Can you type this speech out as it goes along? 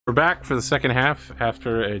We're back for the second half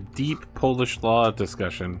after a deep Polish law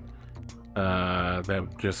discussion that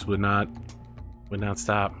just would not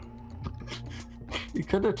stop. You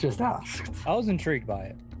could have just asked. I was intrigued by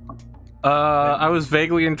it. I was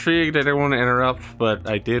vaguely intrigued. I didn't want to interrupt, but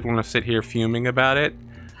I did want to sit here fuming about it.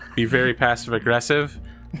 Be very passive aggressive.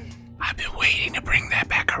 I've been waiting to bring that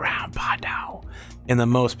back around, Pondo, in the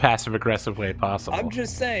most passive aggressive way possible. I'm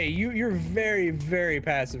just saying, you're very, very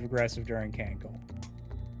passive aggressive during Cancel.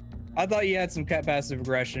 I thought you had some passive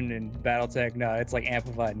aggression in Battletech. No, it's like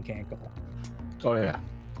amplified in Cancel. Oh yeah.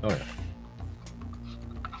 Oh yeah.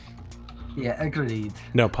 Yeah, agreed.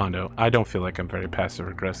 No, Pondo, I don't feel like I'm very passive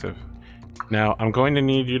aggressive. Now, I'm going to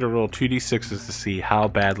need you to roll 2d6s to see how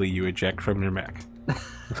badly you eject from your mech.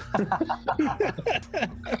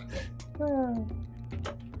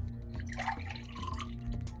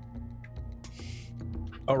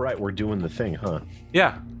 All right, we're doing the thing, huh?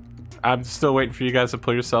 Yeah. I'm still waiting for you guys to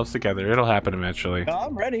pull yourselves together. It'll happen eventually. No,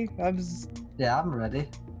 I'm ready. Yeah, I'm ready.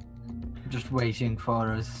 Just waiting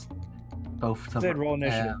for us both to roll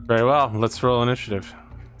initiative. Very well. Let's roll initiative.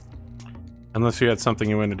 Unless you had something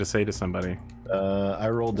you wanted to say to somebody. I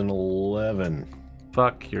rolled an 11.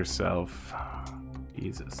 Fuck yourself.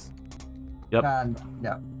 Jesus. Yep.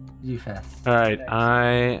 No, you first. All right.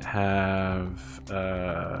 I have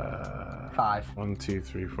 5. 1, 2,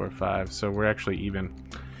 3, 4, 5. So we're actually even.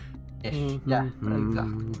 Ish. Yeah,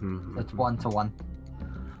 exactly. It's 1 to 1.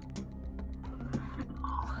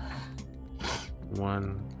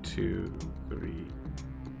 1, 2, 3.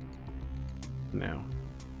 No.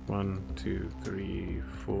 1, 2, 3,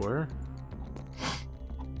 4.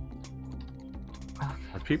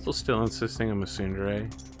 Are people still insisting I'm a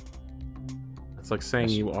tsundere? It's like saying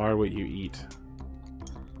you are what you eat.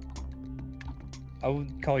 I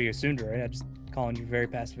would call you a tsundere. I just calling you very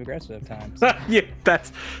passive aggressive at times. Yeah,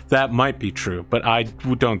 that might be true, but I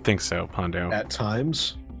don't think so, Pondo. At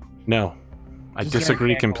times? No, I Just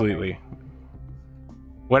disagree can't completely.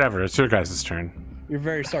 Whatever, it's your guys' turn. You're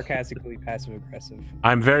very sarcastically passive aggressive.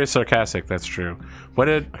 I'm very sarcastic, that's true.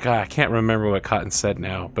 God, I can't remember what Cotton said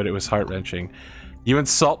now, but it was heart-wrenching. You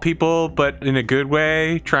insult people, but in a good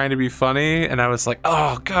way, trying to be funny, and I was like,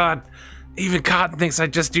 oh god, even Cotton thinks I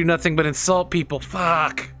just do nothing but insult people,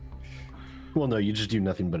 fuck. Well, no, you just do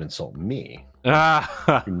nothing but insult me.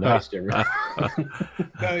 Ah. You're nice to everyone.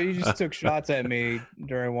 No, you just took shots at me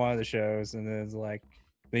during one of the shows, and then it's like,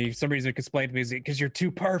 then some reason explained to me, because you're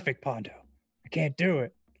too perfect, Pondo. I can't do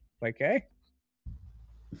it. Like, hey?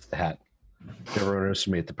 It's the hat. Never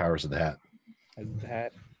underestimate the powers of the hat. The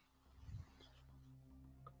hat.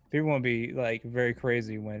 People want to be like very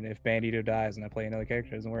crazy if Bandito dies and I play another character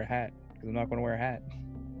that doesn't wear a hat, because I'm not going to wear a hat.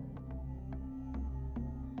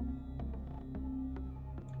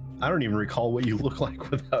 I don't even recall what you look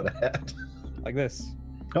like without a hat. Like this.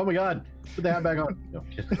 Oh my god, put the hat back on. No.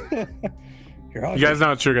 You guys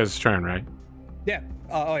know it's your guys' turn, right? Yeah.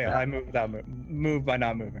 Oh yeah, I move without move by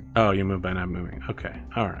not moving. Oh, you move by not moving. Okay.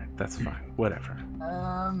 All right. That's fine. Whatever.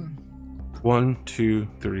 1, 2,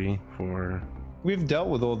 3, 4. We've dealt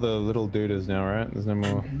with all the little dudes now, right? There's no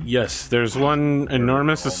more. Yes, there's one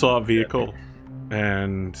enormous assault vehicle,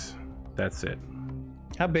 and that's it.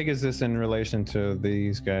 How big is this in relation to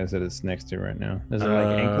these guys that it's next to right now? Is it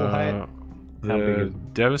like ankle height? How big The is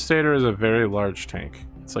Devastator is a very large tank.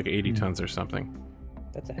 It's like 80 tons or something.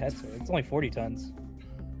 That's a Hetzer. It's only 40 tons.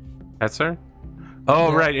 Hetzer? Oh,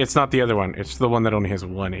 Yeah. right. It's not the other one. It's the one that only has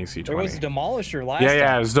one AC-20. There was a Demolisher last Yeah,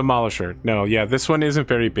 time. it was Demolisher. No, yeah, this one isn't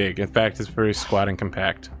very big. In fact, it's very squat and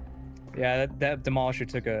compact. Yeah, that Demolisher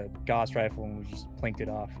took a Gauss rifle and just plinked it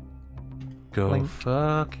off. Go Blink.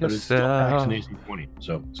 fuck But it's still packs an yourself. AC-20,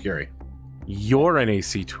 so scary. You're an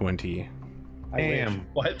AC-20. I wish. Damn.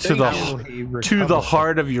 What? To the How will he To the recover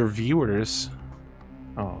heart of your viewers. from-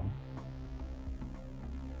 Oh.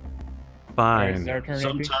 Alright, is Fine. it our turn, AP?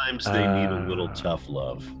 Sometimes they need a little tough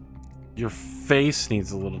love. Your face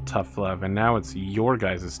needs a little tough love, and now it's your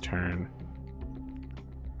guys' turn.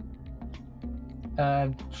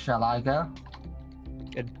 Shall I go?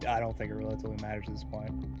 I don't think it relatively matters at this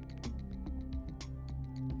point.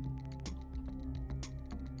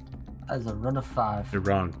 As a run of 5. You're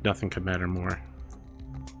wrong. Nothing could matter more.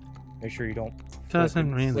 Make sure you don't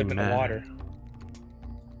Doesn't really slip in the matter. water.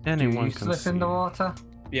 Do Anyone you can slip see. in the water?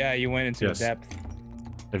 Yeah, you went into Yes. depth.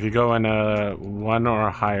 If you go in a 1 or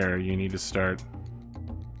higher, you need to start.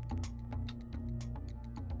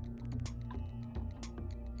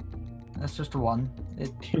 It's just a 1.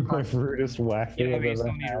 My rudest whack Yeah, I've but you ever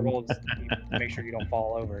still need to had. roll to make sure you don't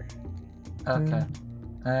fall over.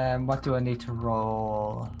 Okay. What do I need to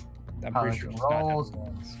roll? I'm pretty sure Paladin it's not rolls. number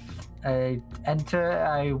ones. Enter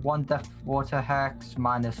a 1 depth water hex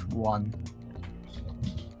 -1.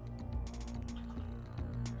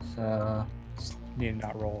 So Need to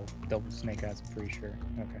not roll double snake eyes, I'm pretty sure.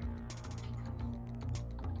 Okay.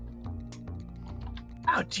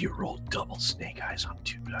 How do you roll double snake eyes on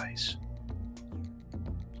 2 dice?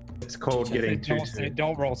 It's called getting too.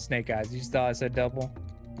 Don't roll snake eyes. You just thought I said double.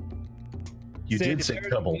 You did say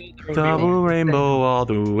double. Double rainbow all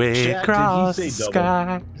the way Jack, across did he the say sky.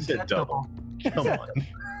 double? He said double. Come on.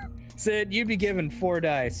 Sid, you'd be given 4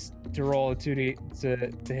 dice to roll a 2D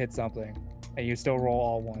to hit something, and you still roll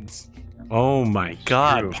all ones. Oh my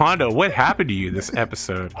God, True. Pondo, what happened to you this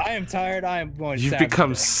episode? I am tired. I am going. You've savage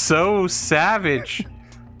become today. so savage.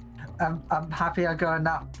 I'm happy I got a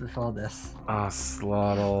nap before this.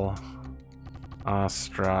 Slottle.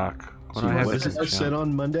 Strock. What See, do I have what to I said jump?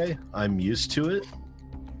 on Monday? I'm used to it.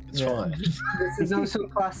 It's Yeah. fine. This is also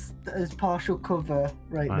classed as partial cover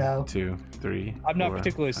right 1, now. 2, 3. I'm not 4,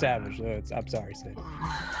 particularly 5. savage, so I'm sorry, Sid.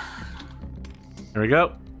 There we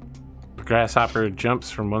go. The grasshopper jumps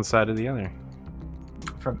from one side to the other.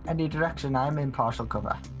 From any direction, I'm in partial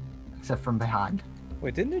cover, except from behind.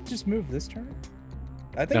 Wait, didn't it just move this turn?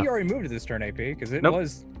 I think No. you already moved it this turn, AP, because it Nope.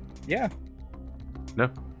 was. Yeah. No.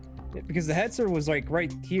 Yeah, because the headset was like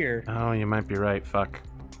right here. Oh, you might be right. Fuck.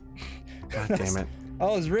 God damn it. I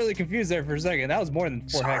was really confused there for a second. That was more than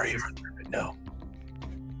 4 Sorry. hexes. No.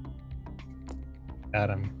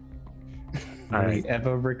 Adam. All Will right. we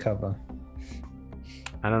ever recover?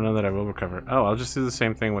 I don't know that I will recover. Oh, I'll just do the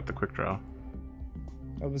same thing with the quick draw.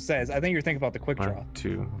 I was saying, I think you're thinking about the quick draw. 1,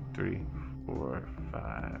 2, 3, 4,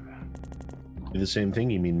 5. Do the same thing?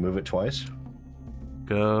 You mean move it twice?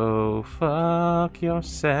 Go fuck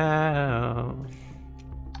yourself.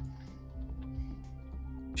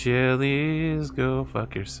 Chili's, go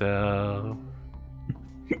fuck yourself.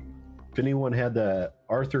 If anyone had the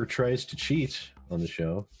Arthur tries to cheat on the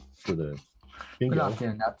show for the We're bingo, not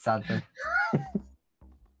doing that, sadly.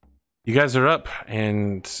 You guys are up,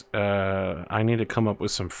 and I need to come up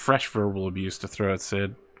with some fresh verbal abuse to throw at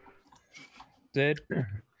Sid. Sid,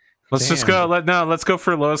 Let's just go. Let's go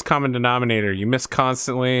for lowest common denominator. You miss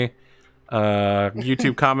constantly.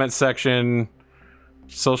 YouTube comment section,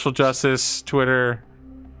 social justice, Twitter.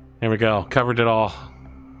 There we go. Covered it all.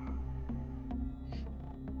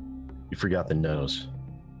 you forgot the nose.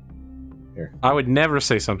 Here. I would never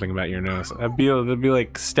say something about your nose. That'd be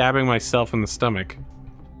like stabbing myself in the stomach.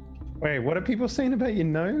 Wait, what are people saying about your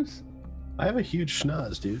nose? I have a huge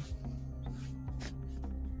schnoz, dude.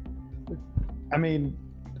 I mean,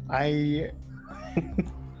 I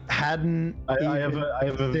hadn't. I have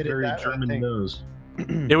a did it very that way, I German think. nose.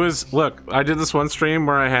 It was, look, I did this one stream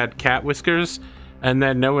where I had cat whiskers, and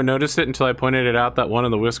then no one noticed it until I pointed it out that one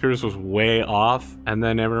of the whiskers was way off, and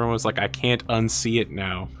then everyone was like, I can't unsee it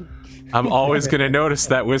now. I'm always gonna notice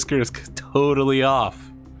that whisker is totally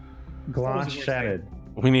off. Glass shattered.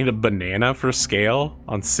 We need a banana for scale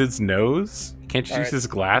on Sid's nose? Can't you All use right. his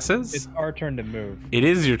glasses? it's our turn to move. It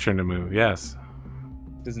is your turn to move, yes.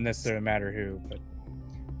 Doesn't necessarily matter who, but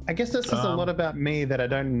I guess this is a lot about me that I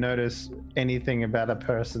don't notice anything about a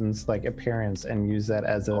person's like appearance and use that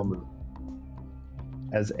as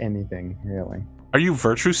anything really. Are you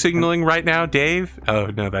virtue signaling right now, Dave? Oh,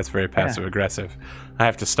 no, that's very passive aggressive. I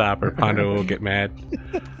have to stop or Pondo will get mad.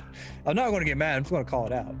 I'm not going to get mad. I'm just going to call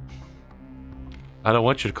it out. I don't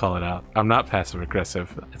want you to call it out. I'm not passive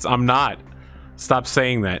aggressive. I'm not. Stop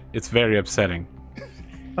saying that. It's very upsetting.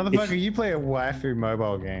 Motherfucker, you play a waifu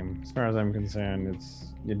mobile game. As far as I'm concerned,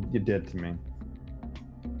 you're dead to me.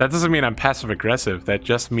 That doesn't mean I'm passive aggressive. That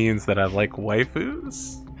just means that I like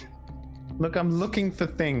waifus. Look, I'm looking for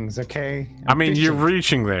things, okay? I mean, you're fishing.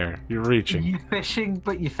 reaching there. You're reaching. You're fishing,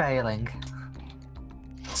 but you're failing.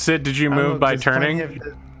 Sid, did you Oh, move look, by there's plenty turning?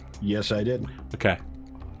 Yes, I did. Okay.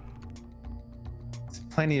 There's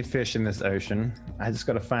plenty of fish in this ocean. I just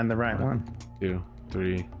got to find the right one. 2,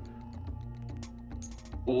 3.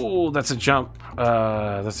 Ooh, that's a jump.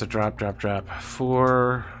 That's a drop.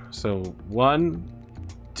 4. So 1,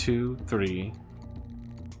 2, 3,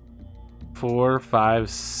 4, 5,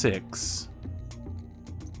 6.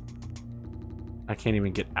 I can't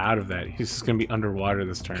even get out of that. He's just gonna be underwater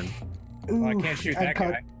this turn. Well, I can't shoot that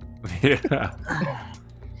guy. Yeah.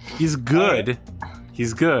 He's good.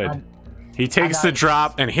 He's good. And- He takes the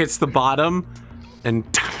drop and hits the bottom, and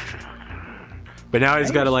but now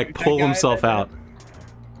he's got to like pull himself out.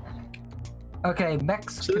 Okay,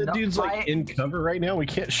 mechs So the cannot dude's fly like in cover right now. We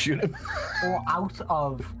can't shoot him. or out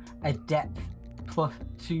of a depth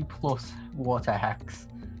 +2+ water hex.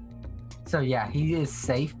 So yeah, he is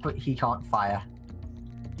safe, but he can't fire.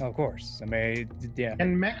 Of course. I mean, yeah.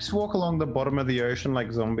 Can mechs walk along the bottom of the ocean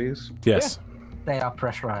like zombies? Yes. They are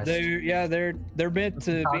pressurized. They're meant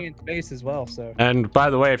to be in space as well. So. And by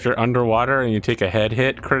the way, if you're underwater and you take a head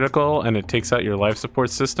hit critical and it takes out your life support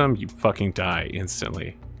system, you fucking die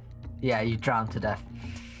instantly. Yeah, you drown to death.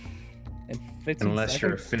 In 15 Unless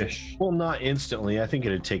you're a seconds? fish. Well, not instantly. I think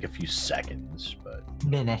it'd take a few seconds, but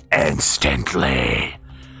Minute. Instantly.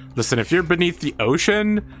 Listen, if you're beneath the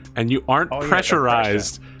ocean and you aren't Oh, yeah, the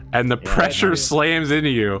pressurized and the pressure yeah. slams into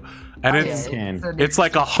you, and it's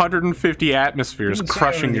like 150 atmospheres You said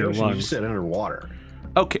crushing under the your ocean, You lungs. said underwater.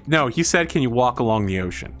 Okay, no, he said, can you walk along the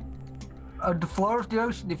ocean? The floor of the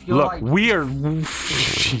ocean, if you're Look, like... we are...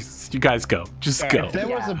 Jeez, you guys go. Just Alright, go. If there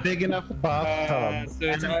was a big enough bathtub so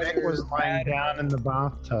and it's the mech either was lying down in the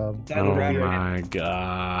bathtub. It's either Oh Rad or my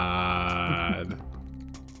god.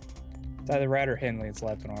 It's either Rad or Henley. It's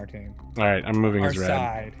left on our team. Alright, I'm moving Our his red.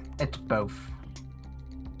 side. It's both.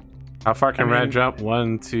 How far can I mean- red jump?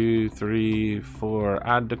 1, 2, 3, 4.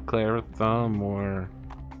 I declare a thumb or...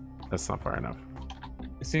 That's not far enough.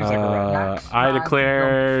 It seems like a Rad. Max I Rad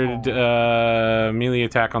declared jump melee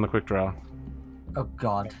attack on the quick draw. Oh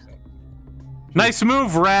god. Nice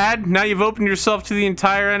move, Rad. Now you've opened yourself to the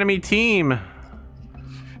entire enemy team.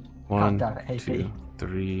 1, damn it, AP. 2,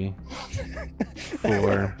 3,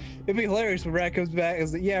 4. It'd be hilarious when Rad comes back and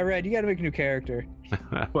is like, yeah, Rad, you gotta make a new character.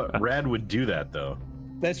 But Rad would do that though.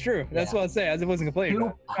 That's true. That's Yeah. what I'm saying. I wasn't complaining. He'll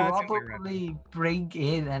about it. That seems like Rad. probably bring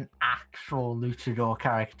in an actual luchador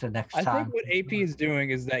character next I time. think what AP is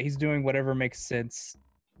doing is that he's doing whatever makes sense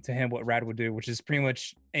to him, what Rad would do, which is pretty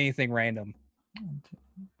much anything random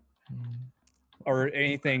or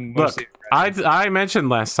anything. Look, mostly random. I mentioned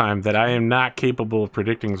last time that I am not capable of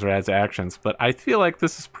predicting Rad's actions, but I feel like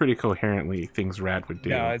this is pretty coherently things Rad would do.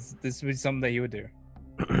 No, this would be something that he would do.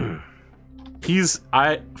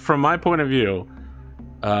 From my point of view,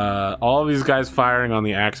 all of these guys firing on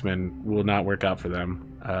the Axeman will not work out for them.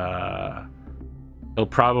 He'll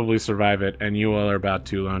probably survive it, and you all are about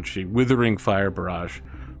to launch a withering fire barrage.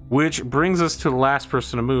 Which brings us to the last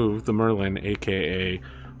person to move, the Merlin, aka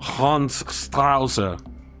Hans Strauser.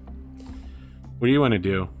 What do you want to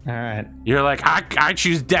do? All right. You're like, I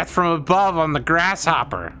choose death from above on the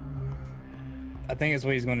grasshopper. I think it's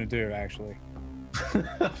what he's going to do, actually.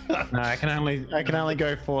 No, I can only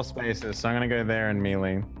go 4 spaces, so I'm gonna go there and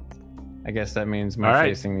melee. I guess that means my All right.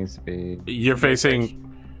 facing needs to be. You're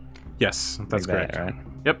facing... Yes, that's like that, correct. right?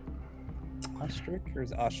 Yep. Ostrich or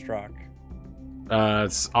is it Ostrak?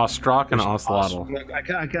 It's Ostrak and Oslotl. Look, I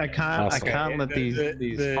can't let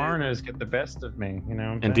these foreigners get the best of me. You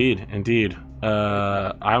know. What I'm saying? Indeed.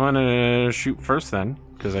 I'm gonna shoot first then,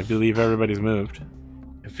 because I believe everybody's moved.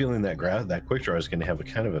 I'm feeling that that quick draw is going to have a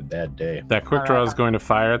kind of a bad day. That quick draw is going to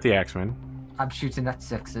fire at the Axeman. I'm shooting at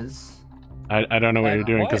 6s. I don't know what you're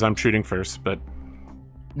doing because what? I'm shooting first, but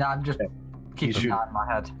No, I'm just keeping shoot- that in my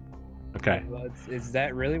head. okay. Is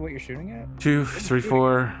that really what you're shooting at? 2, 3,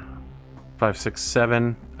 4, 5, 6,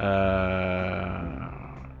 7.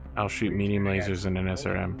 I'll shoot medium lasers and an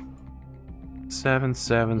SRM. 7,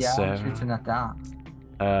 7, Yeah, I'm 7. shooting at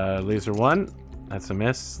that. Laser 1. That's a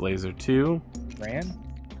miss. Laser 2. Ran?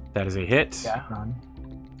 That is a hit. Yeah, run.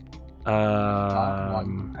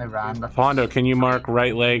 I ran. That's- Pondo, can you mark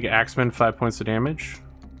right leg Axeman 5 points of damage?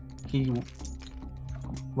 He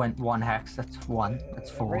went 1 hex. That's 1. That's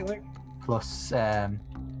 4. Right leg? Plus medium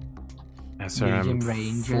SRM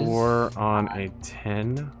ranges. 4 on a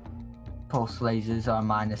 10. pulse lasers are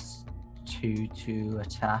 -2 to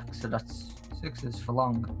attack, so that's 6s for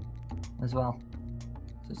long as well.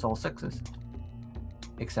 So it's all 6s.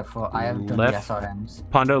 Except for I haven't done Left. the SRMs.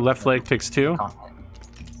 Pondo, left leg takes 2. Can't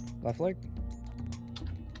hit. Left leg?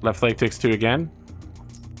 Left leg takes 2 again.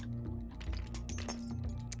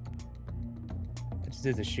 I just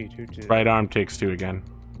did the sheet. Who did? Right arm takes 2 again.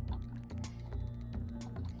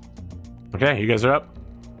 Okay, you guys are up.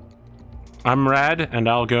 I'm Rad, and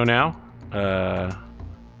I'll go now.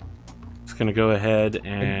 Just gonna go ahead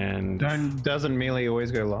and... Doesn't melee always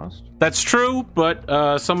go last? That's true,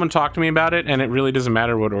 but someone talked to me about it, and it really doesn't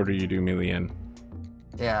matter what order you do melee in.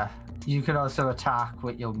 Yeah. You can also attack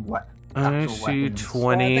with your I actual see weapons. Well,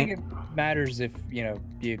 I 20. think it matters if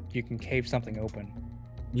you can cave something open.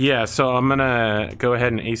 Yeah, so I'm gonna go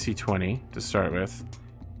ahead and AC 20 to start with.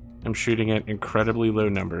 I'm shooting at incredibly low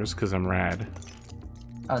numbers because I'm Rad.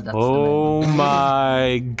 Oh, that's Oh the main.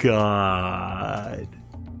 my god.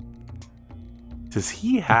 Does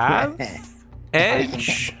he have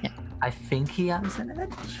edge? I think he has an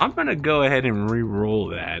edge. I'm gonna go ahead and re-roll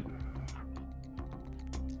that.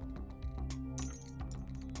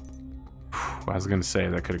 I was gonna say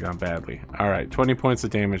that could have gone badly. Alright, 20 points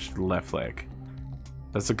of damage to the left leg.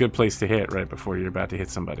 That's a good place to hit right before you're about to hit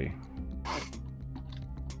somebody.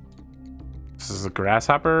 This is a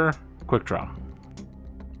grasshopper. Quick draw.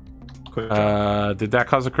 Quick draw. Did that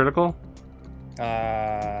cause a critical?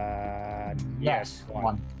 Yes,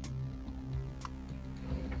 one.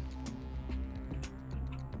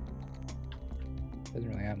 Doesn't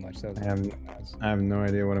really have much. That was I have no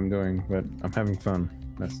idea what I'm doing, but I'm having fun.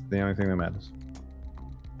 That's the only thing that matters.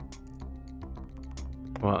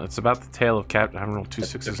 Well, it's about the tail of Cap. I haven't rolled 2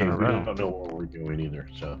 6s in a We row. don't know what we're doing either,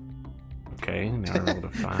 so. Okay, now I rolled a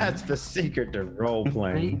 5. That's the secret to role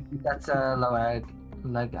playing. That's a lower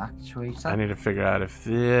leg actuator. I need to figure out if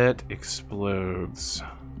it explodes.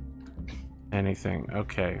 Anything.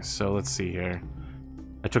 Okay, so let's see here.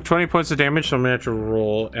 I took 20 points of damage, so I'm gonna have to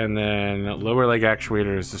roll, and then lower leg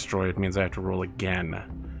actuator is destroyed, means I have to roll again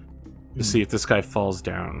to see if this guy falls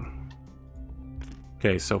down.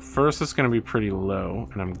 Okay, so first it's gonna be pretty low,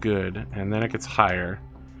 and I'm good, and then it gets higher,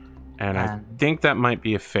 and I think that might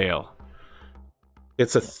be a fail.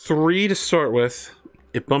 It's a 3 to start with.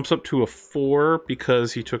 It bumps up to a 4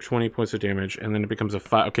 because he took 20 points of damage, and then it becomes a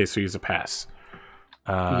 5. Okay, so he's a pass.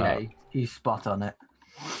 Yeah, he's spot on it.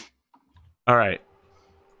 All right.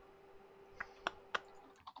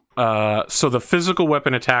 So the physical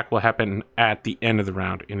weapon attack will happen at the end of the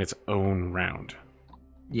round in its own round.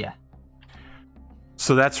 Yeah.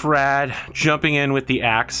 So that's rad. Jumping in with the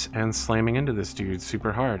axe and slamming into this dude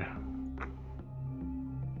super hard.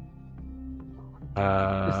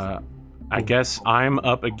 I guess I'm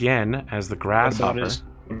up again as the grasshopper. What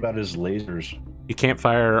about his lasers? He can't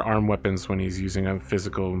fire arm weapons when he's using a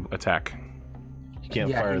physical attack. He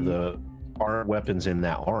can't fire the arm weapons in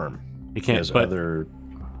that arm. He can't. Has But other.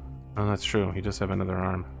 oh, that's true. He does have another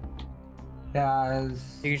arm. Yeah.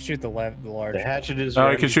 You can shoot the large. The hatchet is. Oh,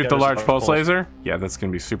 ready. he can He's shoot got the his large large pulse laser? Yeah, that's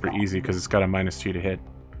going to be super easy because it's got a -2 to hit.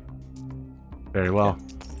 Very well.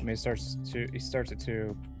 I mean, he starts at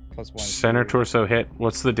 2 + 1. Center torso hit.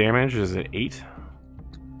 What's the damage? Is it 8?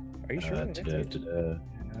 Are you sure?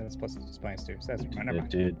 That's plus minus 2. So that's never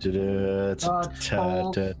mind. It's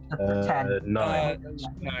 9.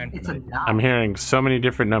 9. It's a 9. I'm hearing so many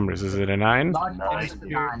different numbers. Is it a 9? Large pulse is a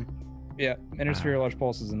 9. Yeah, intersphere large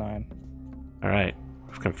pulse is a 9. All right.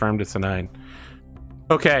 I've confirmed it's a 9.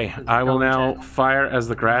 Okay, I will now fire as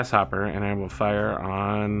the grasshopper, and I will fire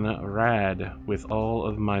on Rad with all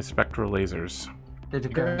of my spectral lasers. Did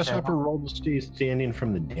it go Grasshopper roll to stay standing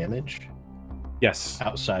from the damage Yes.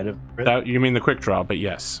 outside of crit? That, you mean the quick draw, but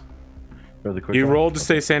yes. Or the quick You draw? rolled to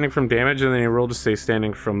stay standing from damage, and then you rolled to stay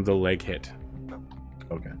standing from the leg hit.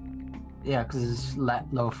 Okay. Yeah, because it's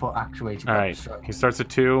low foot actuated. All right. He starts at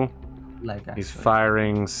 2. Leg He's actuated.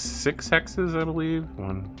 firing 6 hexes, I believe.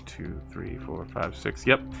 1, 2, 3, 4, 5, 6.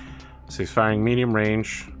 Yep. So he's firing medium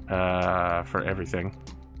range for everything.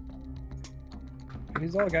 Are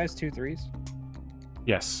these all guys 2 3s?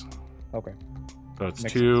 Yes. Okay. So it's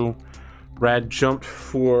Makes 2. Rad jumped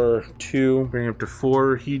for 2, bring it up to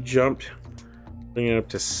 4. He jumped, bring it up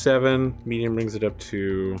to 7. Medium brings it up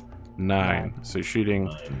to 9. So you're shooting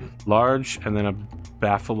large and then a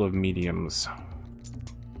baffle of mediums.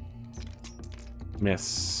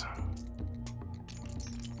 Miss.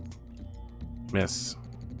 Miss.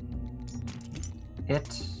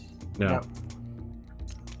 Hit. No. Yep.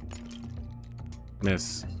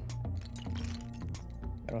 Miss.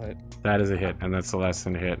 That'll hit. That is a hit, and that's the last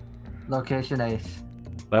thing to hit. Location 8.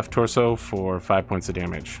 Left torso for 5 points of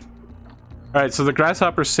damage. Alright, so the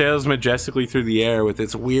grasshopper sails majestically through the air with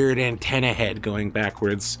its weird antenna head going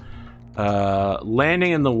backwards.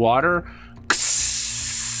 Landing in the water.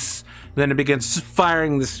 Then it begins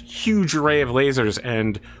firing this huge array of lasers,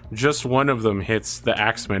 and just one of them hits the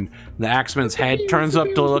axeman. The axeman's head turns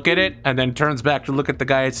up to look at it, and then turns back to look at the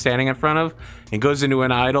guy it's standing in front of, and goes into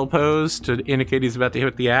an idle pose to indicate he's about to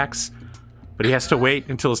hit the axe. But he has to wait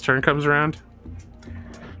until his turn comes around.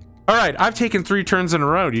 Alright, I've taken 3 turns in a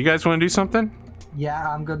row. Do you guys want to do something? Yeah,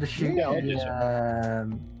 I'm going to shoot Yeah,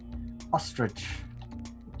 the ostrich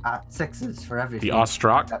at 6s for everything. The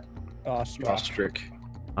Ostrock? Ostrich. Ostrich. It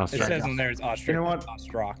Ostrich. says on there it's ostrich. You know what?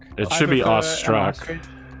 Ostrock. It should be I prefer an Ostrock. ostrich.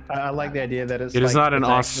 I like the idea that it's. It is like, not an it's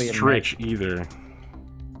actually a ostrich either. mech.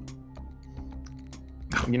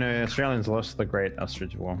 You know, Australians lost the Great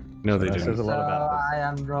Ostrich War. No, they that didn't. says a So lot about this. I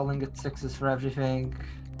am rolling at 6s for everything.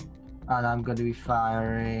 And I'm going to be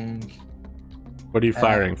firing What are you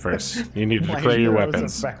firing first? You need to My declare your heroes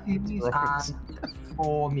weapons. are back. these and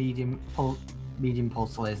 4 medium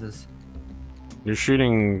pulse lasers. You're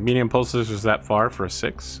shooting medium pulses is that far for a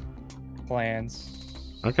 6? Plans.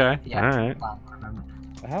 Okay, Yeah. alright. Remember.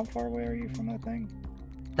 How far away are you from that thing?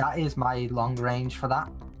 That is my long range for that,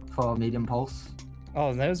 for medium pulse.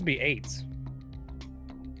 Oh, those would be 8s.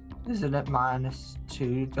 Isn't it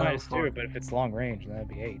 -2? though, -2, but if it's long range, then that'd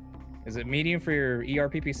be 8. Is it medium for your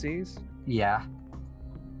ERPPCs? Yeah.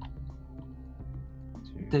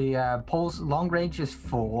 The pulse long range is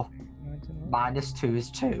 4. -2 is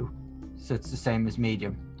 2. So it's the same as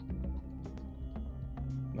medium.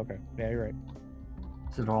 Okay. Yeah, you're right.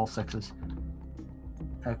 So they're all 6s.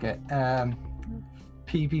 Okay.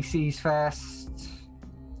 PPCs first.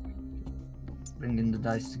 Bringing the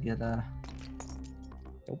dice together.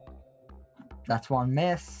 Nope. That's 1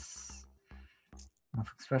 miss.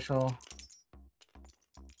 Nothing special.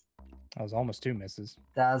 That was almost 2 misses.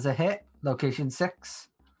 That's a hit. Location 6.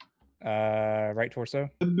 Right torso.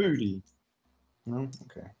 The booty. No?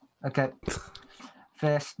 Okay. Okay.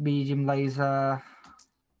 First medium laser.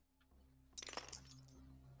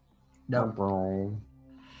 No. Wrong.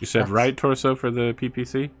 You said That's- right torso for the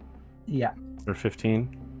PPC? Yeah. Or 15?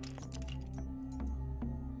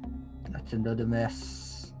 That's another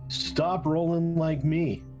miss. Stop rolling like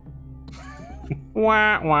me.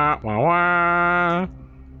 Wah, wah, wah, wah.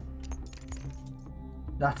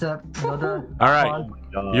 That's another. All right.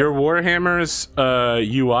 God. Your Warhammer's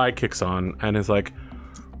UI kicks on and is like,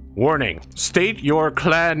 warning, state your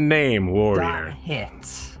clan name, That warrior.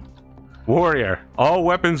 hits. Warrior, all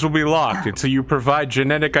weapons will be locked until you provide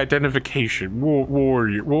genetic identification.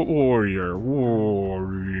 Warrior.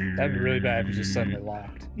 That'd be really bad if it just suddenly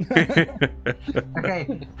locked. Okay,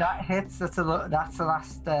 that hits. That's the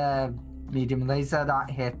last medium laser.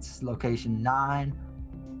 That hits location 9.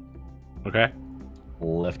 Okay.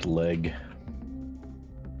 Left leg.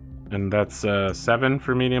 And that's 7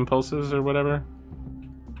 for medium pulses or whatever?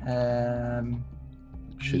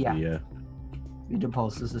 Should Yeah. be, yeah. Medium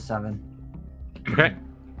pulses are 7. Okay.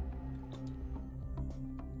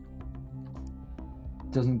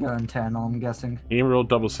 Doesn't go internal, I'm guessing. He rolled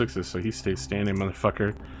double 6s, so he stays standing,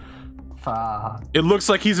 motherfucker. Fuck. It looks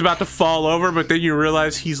like he's about to fall over, but then you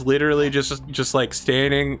realize he's literally just like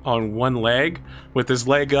standing on one leg with his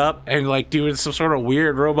leg up and like doing some sort of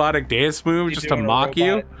weird robotic dance move You just to doing a robotic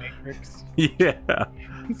you. robot Matrix? Yeah.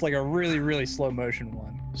 It's like a really, really slow motion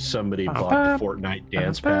one. Somebody bought the Fortnite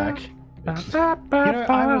dance pack. You know,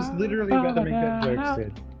 I was literally about to make that joke,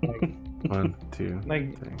 Sid. Like, 1, 2,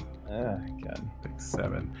 Like- 3, God. 6,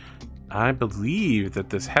 7. I believe that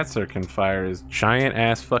this Hetzer can fire his giant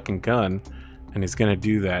ass fucking gun, and he's gonna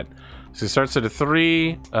do that. So he starts at a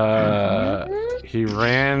 3. He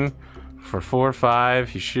ran for 4, 5.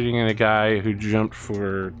 He's shooting at a guy who jumped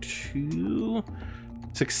for 2,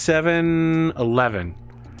 6, 7, 11.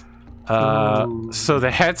 So the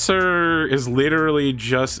Hetzer is literally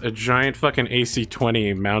just a giant fucking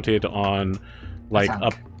AC-20 mounted on like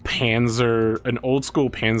a Panzer, an old school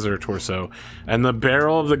Panzer torso, and the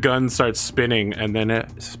barrel of the gun starts spinning, and then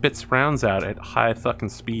it spits rounds out at high fucking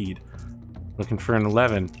speed. Looking for an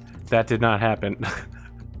 11. That did not happen.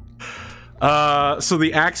 So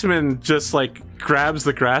the Axeman just like grabs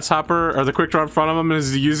the grasshopper or the quick draw in front of him and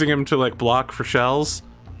is using him to like block for shells.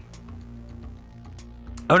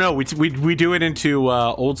 Oh no, we do it into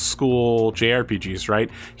old school JRPGs, right?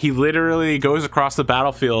 He literally goes across the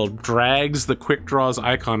battlefield, drags the quick draws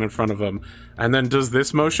icon in front of him, and then does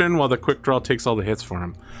this motion while the quick draw takes all the hits for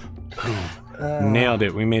him. Nailed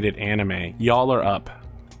it. We made it anime. Y'all are up.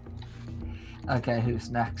 Okay, who's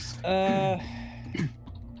next? I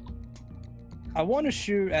want to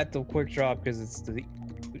shoot at the quick drop because it's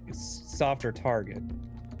softer target.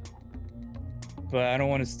 But I don't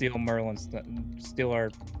want to steal Merlin's, steal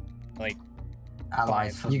our, like,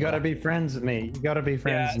 Allies. for You gotta that. be friends with me. You gotta be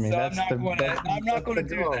friends with me. so That's I'm not gonna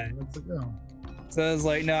do goal. that. That's the goal. So I was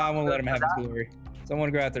like, no, I want to let him have his glory. So I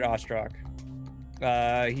want to go after Ostrak.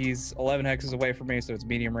 He's 11 hexes away from me, so it's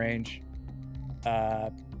medium range. I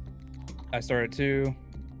start at 2.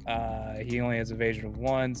 He only has evasion of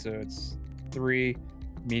 1, so it's 3.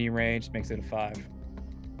 Medium range makes it a 5.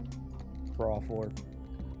 For all 4.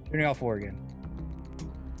 Shooting all 4 again.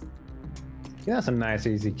 Yeah, that's a nice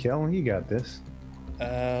easy kill. You got this.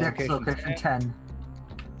 Next location 10.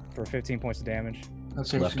 For 15 points of damage.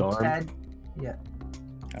 Location left arm? 10. Yeah.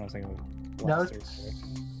 I don't think it would. No, last it's... it.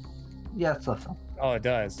 Yeah, it's left arm. Oh, it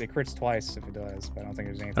does. It crits twice if it does, but I don't think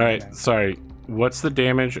there's anything. All in right, that. sorry. What's the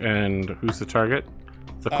damage and who's the target?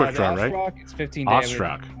 It's a quick The draw, right? Ostrak, it's 15 damage.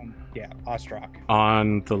 Ostrak. Yeah, Ostrak.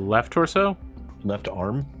 On the left torso? Left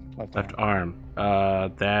arm. Left arm.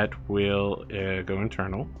 That will go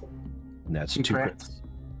internal. And that's 2 2 crits. crits.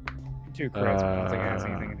 2 crits, but I don't think it has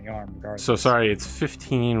anything in the arm, regardless. So sorry, it's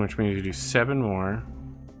 15, which means you do 7 more.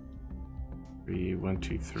 3, 1,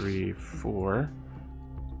 2, 3, 4.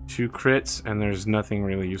 2 crits, and there's nothing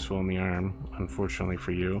really useful in the arm, unfortunately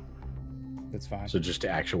for you. That's fine. So just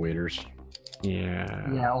actuators.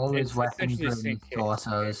 Yeah. Yeah, all his It's weapons essentially are in his sync case.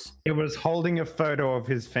 torsos. It was holding a photo of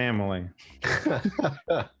his family.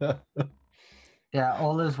 Yeah,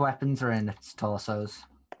 all his weapons are in its torsos.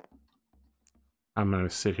 I'm gonna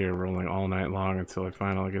sit here rolling all night long until I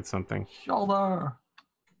finally get something. Shoulder.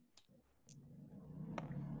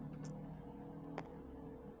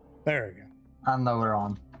 There we go. And now we're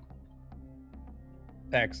on.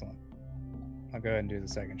 Excellent. I'll go ahead and do the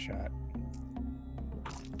second shot.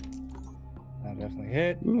 That definitely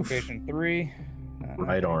hit. Oof. Location 3.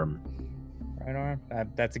 Right arm. Right arm.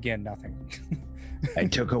 That's again nothing. I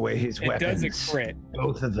took away his It weapons. does a crit.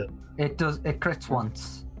 Both of them. It crits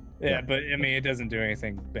once. Yeah, but I mean, it doesn't do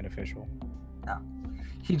anything beneficial. No.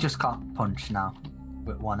 He just can't punch now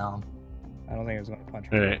with one arm. I don't think it was going to punch.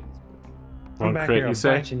 All right. Come One back crit, here, you I'll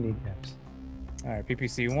say? bite your kneecaps. All right,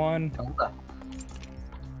 PPC 1. Shoulder.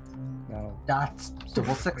 That'll That's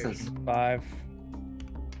double sixes. 5.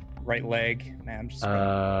 Right leg. Man, I'm just. Wait,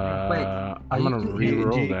 I'm gonna are you-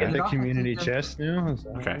 re-roll Do you get that. the Not community hitting chest now? Is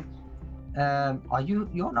that Okay. Are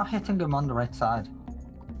you're not hitting him on the right side?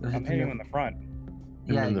 You're I'm hitting hitting him him. in the front.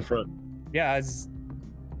 Yeah, In the front. Yeah, it's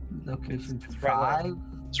location it's right leg. 5.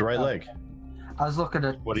 It's right Oh. leg. I was looking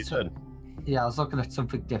at What he said. Yeah, I was looking at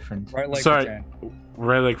something different. right leg. Sorry. for 10.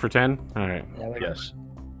 Right leg for 10? All right. Yeah, leg Yes.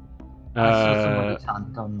 I saw somebody's Uh,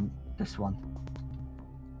 hand on this one.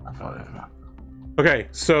 I thought it was that. okay,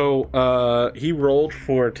 so he rolled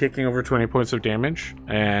for taking over 20 points of damage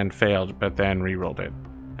and failed, but then re-rolled it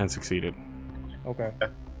and succeeded. Okay.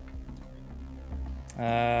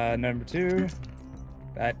 Number 2.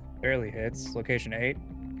 That barely hits. Location 8.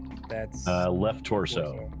 That's Left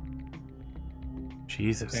torso. 10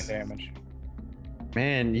 Jesus. damage.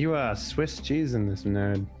 Man, you are Swiss cheese in this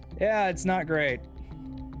nerd. Yeah, it's not great.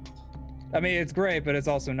 I mean, it's great, but it's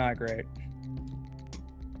also not great.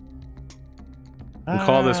 We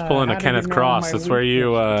call this pulling How a did Kenneth you know Cross. my That's where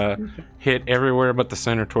you weakness? hit everywhere but the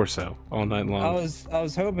center torso all night long. I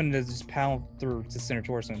was hoping to just pound through to center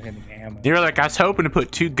torso and hit the ammo. You're like, I was hoping to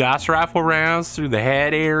put 2 Gauss rifle rounds through the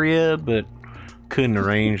head area, but couldn't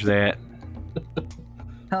arrange that.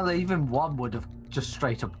 Hell, even one would have just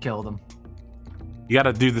straight up killed him. You got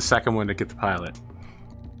to do the second one to get the pilot.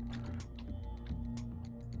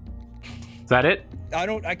 Is that it?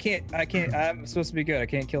 I can't. I'm supposed to be good. I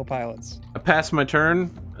can't kill pilots. I passed my turn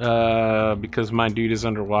because my dude is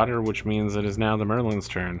underwater, which means it is now the Merlin's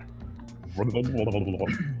turn.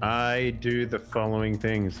 I do the following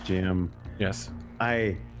things, Jim. Yes.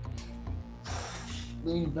 I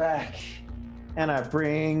lean back and I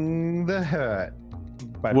bring the hurt.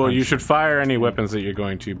 by Well, you punching. should fire any weapons that you're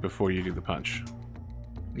going to before you do the punch.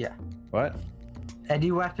 Yeah. What?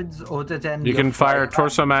 Any weapons other than You your can fire fire-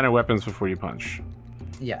 torso mounted weapons before you punch.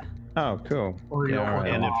 Yeah. Oh, cool. Or your Yeah, all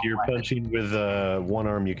right. And if you're weapon. punching with one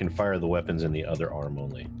arm, you can fire the weapons in the other arm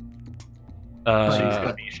only. So you Uh,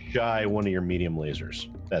 gotta be shy one of your medium lasers.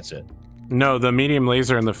 That's it. no, the medium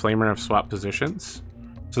laser and the flamer have swapped positions.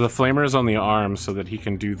 So the flamer is on the arm so that he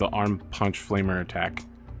can do the arm punch flamer attack.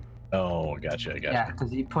 Oh, gotcha. Yeah, because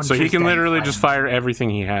he punches. So he can down literally flame. just fire everything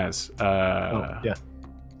he has. Oh, yeah.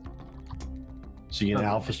 So you can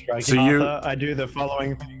alpha strike. So you- Arthur, I do the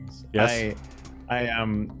following things. Yes.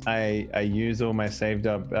 I use all my saved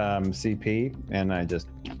up CP and I just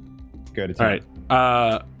go to All town.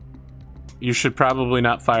 right. You should probably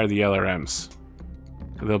not fire the LRMs.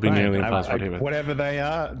 They'll be Fine, nearly I- impossible to hit with. whatever they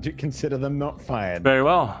are, consider them not fired. Very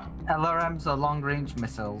well. LRMs are long-range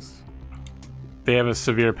missiles. They have a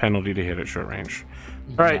severe penalty to hit at short range.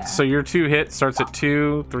 All right, Yeah. so your 2 hit starts at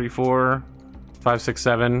 2, 3, 4, 5, 6,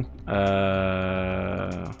 7.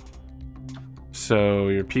 So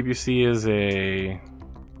your PPC is a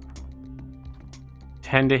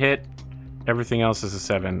 10 to hit. Everything else is a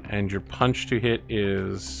 7, and your punch to hit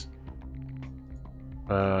is,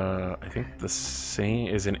 I think the same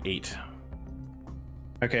is an 8.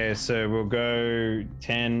 Okay, so we'll go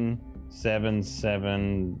 10, 7,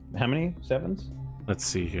 7. How many sevens? Let's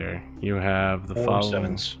see here. You have the 4 following.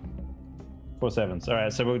 sevens. 4 sevens. All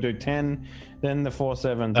right, so we'll do 10, then the 4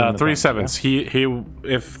 sevens. and the 3 punch, sevens. yeah? He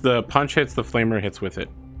if the punch hits, the flamer hits with it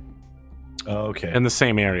Okay. in the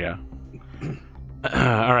same area.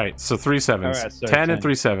 All right, so 3 sevens. All right, so 10 and 10.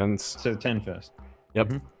 3 sevens. So 10 first. Yep.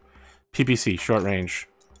 Mhm. PPC, short range.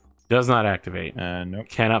 Does not activate. Nope.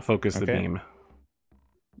 Cannot focus the Okay. beam.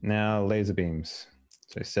 Now laser beams.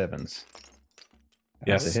 So sevens.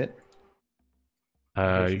 Yes. That's a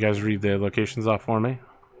hit. You guys read the locations off for me?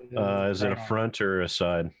 Is it a front or a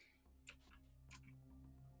side?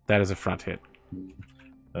 That is a front hit.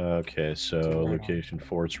 Okay, so location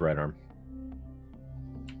 4, it's right arm.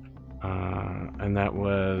 And that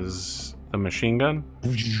was the machine gun.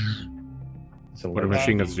 It's a What do laser.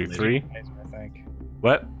 machine guns do? laser. 3? Laser, I think.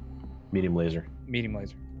 What? Medium laser. Medium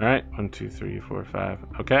laser. All right. 1, 2, 3, 4, 5.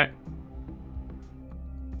 Okay.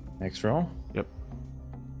 Next roll. Yep.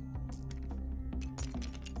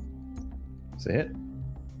 It's a hit.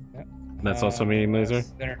 Yep. That's also medium laser?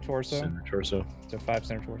 Center torso. Center torso. So 5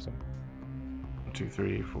 center torso. 1, 2,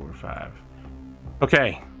 3, 4, 5.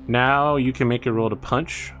 Okay. Now you can make a roll to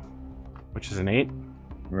punch, which is an 8.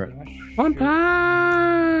 Right. One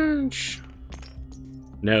punch.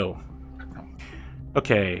 No.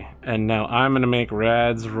 Okay, and now I'm gonna make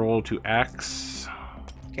Rad's roll to axe.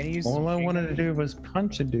 Can you use? All I machine wanted to gun? do was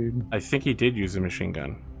punch a dude. I think he did use a machine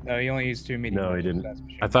gun. No, he only used 2 medium. No, he lasers, didn't. that's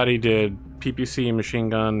machine I thought he did PPC, machine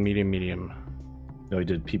gun, medium. No, he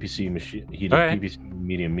did PPC machine. He did Okay. PPC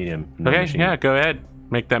medium. No Okay, machine yeah, gun. go ahead.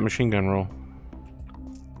 Make that machine gun roll.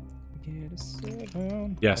 Get a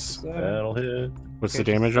 7. Yes. That's a 7. That'll hit. What's the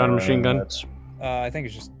damage on a machine gun? That's I think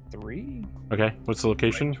it's just 3. Okay, what's the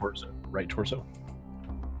location? right torso. Right torso.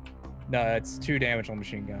 No, it's 2 damage on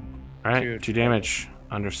machine gun. Alright, 2 damage.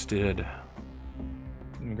 Understood.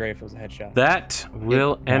 It'd be great if it was a headshot. That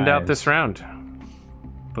will end out Nice. this round.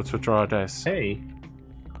 Let's withdraw our dice. Hey,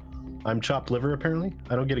 I'm chopped liver. Apparently,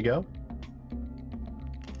 I don't get to go.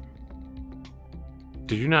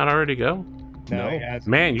 Did you not already go? no, no. he has-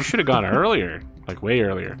 Man, you should have gone earlier. Like way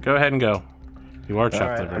earlier. Go ahead and go. You are All chopped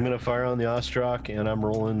right, liver. I'm gonna fire on the Ostrak, and I'm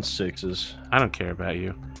rolling 6s. I don't care about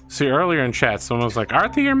you. See, earlier in chat, someone was like,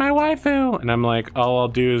 Arthur, you're my waifu. And I'm like, all I'll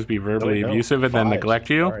do is be verbally No, abusive and then 5s. neglect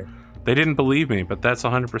you. Sorry. They didn't believe me, but that's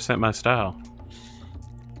 100% my style.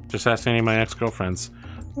 Just ask any of my ex-girlfriends.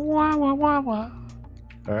 Wah, wah, wah, wah.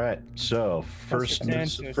 All right, so first for 10,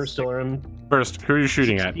 so first it's alarm. First, who are you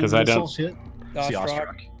shooting at? Because I don't... Hit. It's the Ostrak.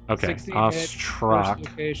 Ostrak. Okay, 16 hit. First Ostrak.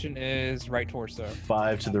 location is right torso.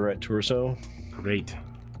 5 to the right torso. Great.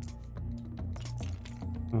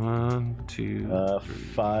 1, 2,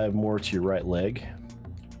 5 more to your right leg.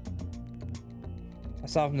 I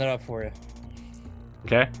softened it up for you.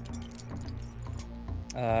 Okay.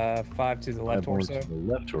 5 to the left 5 more torso. to the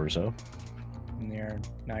left torso. And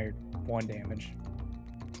now you're 1 damage.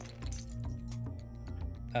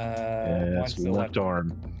 And 1 that's to the left arm.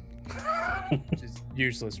 which is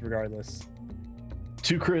useless regardless.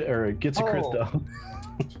 2 crit, or it gets a crit Oh. though.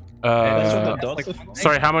 That's what Uh, the dots like- are-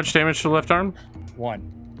 sorry, how much damage to the left arm? 1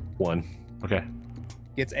 1. Okay.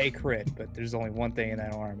 gets a crit, but there's only 1 thing in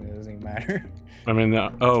that arm. It doesn't even matter. I mean,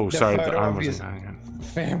 oh, The sorry, the photo arm of wasn't his- dying.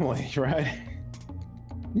 Family, right?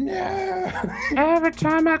 No. Every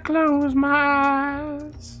time I close my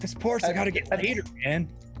eyes. This port's I gotta get later, man.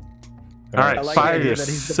 All right, I like the fire idea your that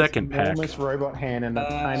he's got this second pack. enormous robot hand and a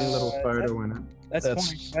tiny little photo in it. That's That's-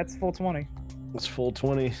 20. That's full 20. It's full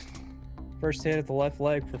 20. First hit at the left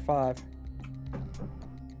leg for 5.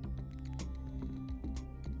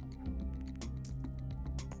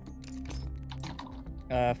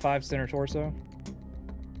 Uh, 5 center torso.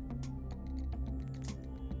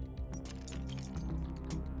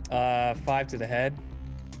 Uh, 5 to the head.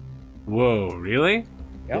 Whoa, really?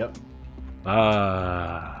 Yep.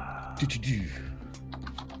 Uh,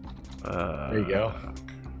 There you go.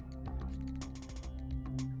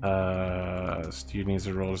 Steve needs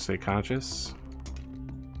a roll to stay conscious.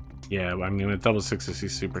 Yeah, I mean, with double 6s,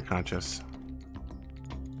 he's super conscious.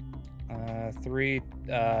 3.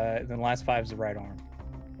 Then last 5 is the right arm,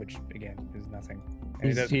 which again is nothing. And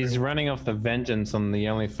he does He's pretty well. running off the vengeance on the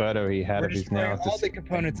only photo he had We're of his destroying now. all the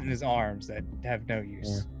components in his arms that have no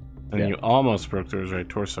use. And Yeah. you almost broke through his right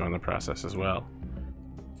torso in the process as well.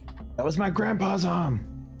 That was my grandpa's arm.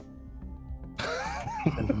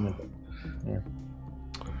 Yeah.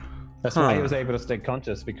 That's why he Huh. was able to stay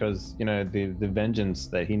conscious, because you know the vengeance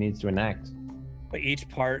that he needs to enact. But each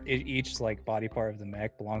like body part of the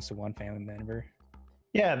mech belongs to one family member.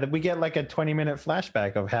 Yeah, that we get like a 20-minute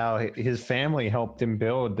flashback of how his family helped him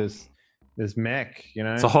build this mech. You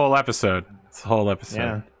know, It's a whole episode. It's a whole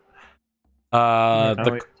episode.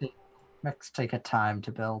 yeah. Mechs take a time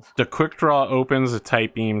to build. The quick draw opens a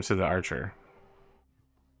tight beam to the archer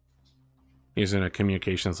using a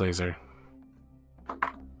communications laser.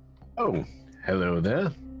 Oh, hello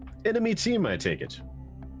there. Enemy team, I take it.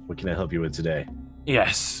 What can I help you with today?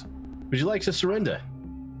 Yes, Would you like to surrender?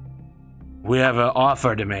 we have an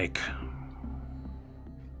offer to make.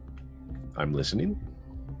 I'm listening.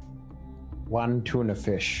 One tuna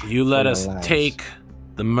fish. You let for us the lads. take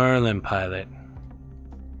the Merlin pilot.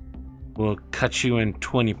 We'll cut you in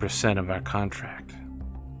 20% of our contract.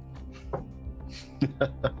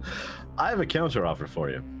 I have a counter offer for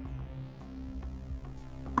you.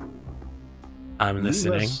 I'm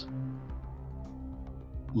listening.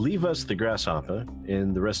 Leave us the grasshopper,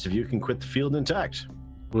 and the rest of you can quit the field intact.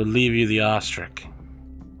 We'll leave you the ostrich.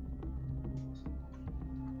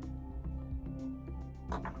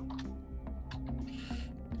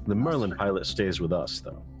 The Merlin pilot stays with us,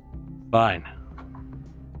 though. Fine.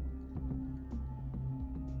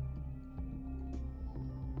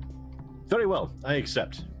 Very well. I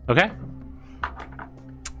accept. Okay.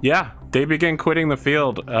 Yeah, they begin quitting the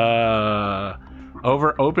field.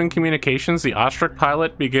 Over open communications, the ostrich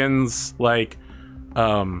pilot begins, like,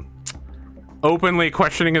 openly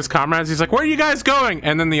questioning his comrades. He's like, where are you guys going?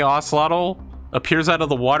 And then the ocelotl appears out of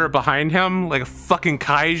the water behind him like a fucking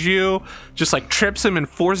kaiju, just like trips him and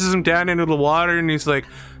forces him down into the water, and he's like,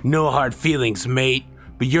 no hard feelings, mate,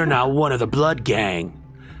 but you're not one of the blood gang.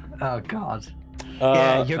 Oh god.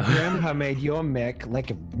 Yeah, your grandpa made your mech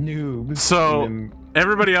like a noob. So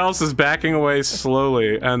everybody else is backing away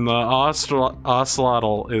slowly, and the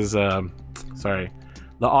ocelotl is the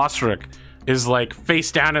ostrich is like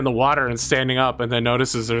face down in the water and standing up, and then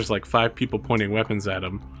notices there's like 5 people pointing weapons at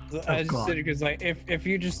him. I just said it because, like, if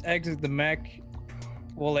you just exit the mech,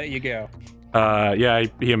 we'll let you go. Yeah,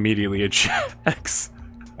 he immediately ejects.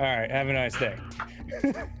 All right, have a nice day.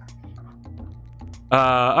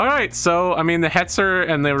 All right, so I mean, the Hetzer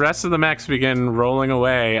and the rest of the mechs begin rolling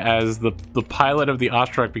away as the pilot of the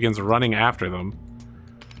ostrich begins running after them.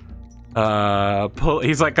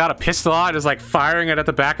 He's like got a pistol out, is like firing it at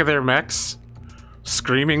the back of their mechs,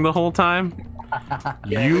 screaming the whole time.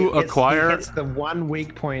 You acquire. He hits the one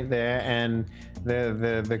weak point there, and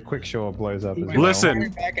the quick shore blows up. As well.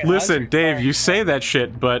 Listen, Dave. You say that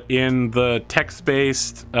shit, but in the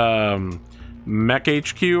text-based Mech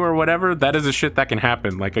HQ or whatever, that is a shit that can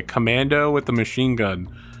happen. Like a commando with a machine gun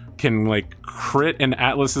can like crit an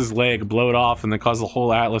Atlas's leg, blow it off, and then cause the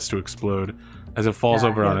whole Atlas to explode as it falls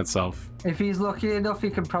over on itself. If he's lucky enough, he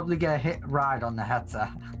can probably get a hit right on the Hetzer.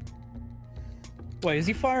 Wait, is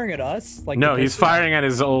he firing at us? Like, no, he's firing at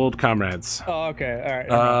his old comrades. Oh, okay,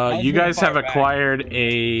 all right. You guys have acquired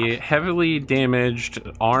a heavily damaged,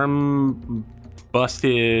 arm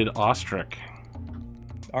busted ostrich.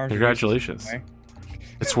 Congratulations.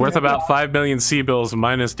 It's worth about 5 million C-bills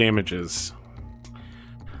minus damages.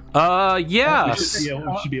 Yeah.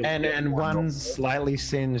 And one slightly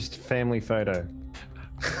singed family photo.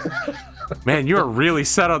 Man, you're really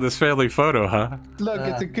set on this family photo, huh? Look,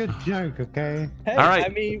 it's a good joke, okay? Hey, all right. I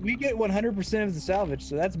mean, we get 100% of the salvage,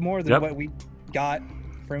 so that's more than what we got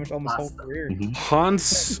pretty much almost whole career.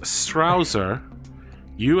 Hans Strauser,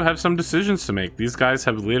 you have some decisions to make. These guys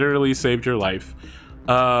have literally saved your life.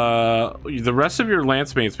 The rest of your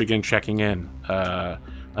lance mates begin checking in. A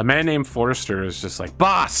man named Forrester is just like,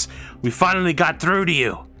 boss, we finally got through to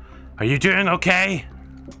you. Are you doing okay?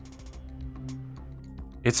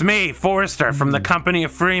 It's me, Forrester, from the company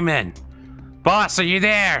of Freeman. Boss, are you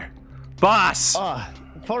there? Boss! Ah,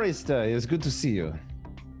 Forrester, it's good to see you.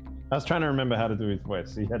 I was trying to remember how to do his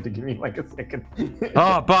voice, so you had to give me like a second.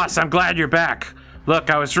 Oh, boss, I'm glad you're back.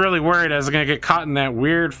 Look, I was really worried I was gonna get caught in that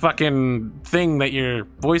weird fucking thing that your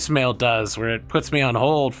voicemail does, where it puts me on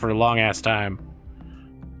hold for a long-ass time.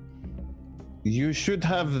 You should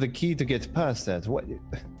have the key to get past that.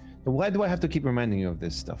 Why do I have to keep reminding you of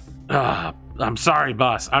this stuff? I'm sorry,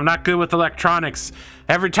 boss. I'm not good with electronics.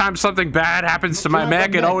 Every time something bad happens to my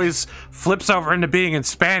mech, it always flips over into being in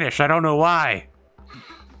Spanish. I don't know why.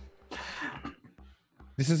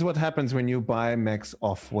 This is what happens when you buy mechs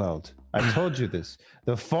off-world. I told you this.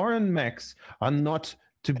 The foreign mechs are not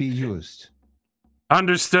to be used.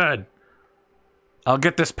 Understood. I'll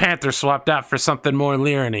get this Panther swapped out for something more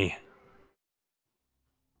Lyranny.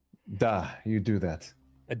 Duh, you do that.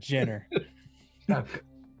 A Jenner.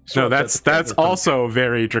 No, that's also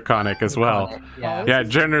very draconic as well. Yeah,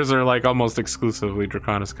 genders are like almost exclusively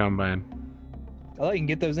Draconis Combine. I thought you can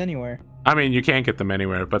get those anywhere. I mean, you can't get them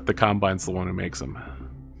anywhere, but the Combine's the one who makes them.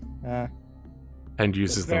 And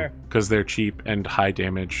uses them because they're cheap and high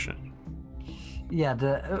damage.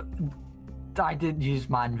 Yeah, I didn't use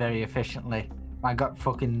mine very efficiently. I got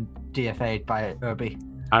fucking DFA'd by Irby.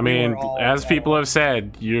 I mean, as people have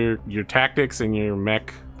said, your tactics and your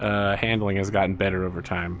mech handling has gotten better over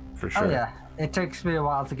time, for sure. Oh yeah, it takes me a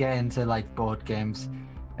while to get into like board games,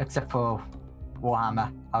 except for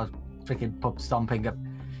Warhammer. I was freaking pup stomping a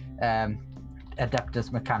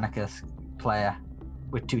Adeptus Mechanicus player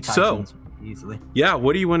with 2 Titans easily. Yeah,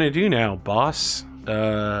 what do you want to do now, boss?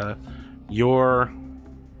 Your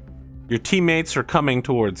teammates are coming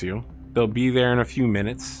towards you. They'll be there in a few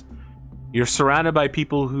minutes. You're surrounded by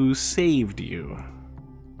people who saved you.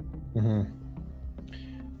 Mm-hmm.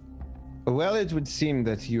 Well, it would seem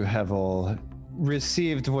that you have all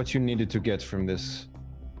received what you needed to get from this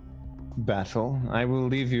battle. I will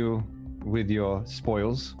leave you with your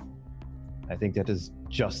spoils. I think that is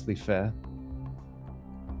justly fair.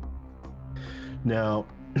 Now,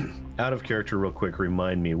 out of character, real quick,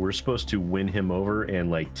 remind me, we're supposed to win him over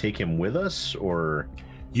and like take him with us, or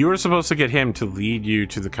You were supposed to get him to lead you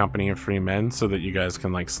to the company of free men so that you guys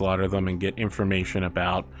can like slaughter them and get information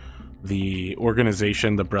about the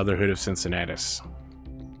organization, the Brotherhood of Cincinnatus.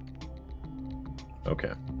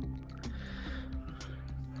 okay.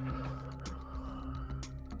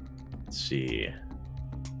 Let's see.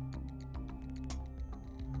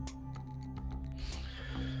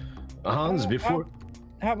 Hans, before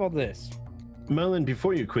How about this? Merlin,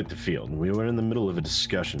 before you quit the field, we were in the middle of a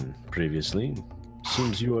discussion previously.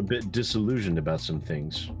 Seems you were a bit disillusioned about some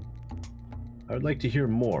things. I would like to hear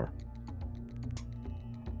more.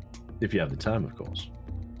 If you have the time, of course.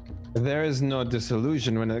 There is no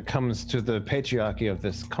disillusion when it comes to the patriarchy of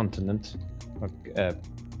this continent, or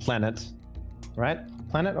planet, right?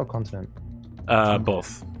 Planet or continent?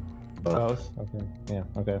 Both. Both. Okay. Yeah.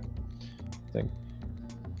 Okay. Thing.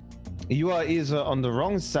 You are either on the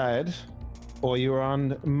wrong side, or you are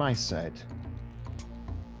on my side.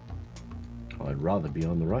 I'd rather be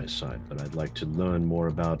on the right side, but I'd like to learn more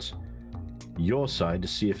about your side to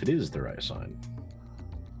see if it is the right side.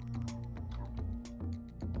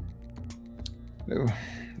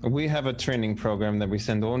 We have a training program that we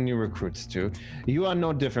send all new recruits to. You are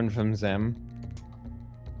no different from them.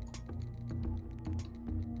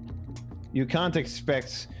 You can't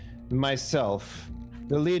expect myself,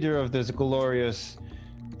 the leader of this glorious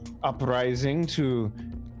uprising, to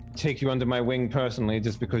take you under my wing personally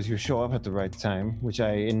just because you show up at the right time, which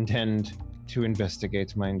I intend to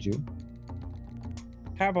investigate, mind you.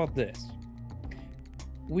 How about this?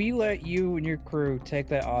 We let you and your crew take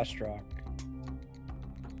that Ostrock.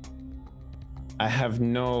 I have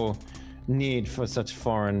no need for such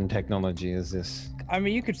foreign technology as this. I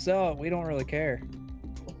mean, you could sell it. We don't really care.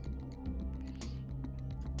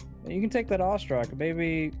 You can take that Ostrock.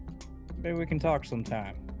 Maybe we can talk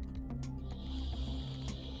sometime.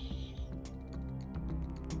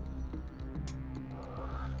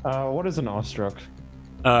 What is an Ostrock?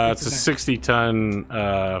 It's a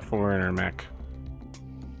 60-ton foreigner mech.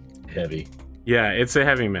 Heavy. Yeah, it's a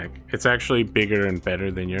heavy mech. It's actually bigger and better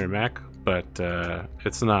than your mech, but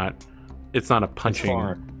it's not a punching. It's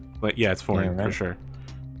foreign. But yeah, it's foreign Yeah, right? for sure.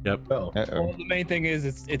 Yep. Well, Well, the main thing is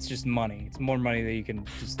it's just money. It's more money that you can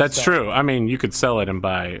just That's sell. true. I mean, you could sell it and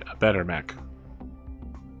buy a better mech.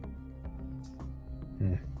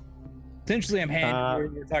 Essentially,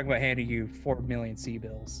 we're talking about handing you 4 million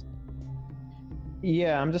C-bills.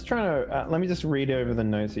 Yeah, I'm just trying to. Let me just read over the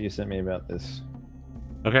notes that you sent me about this.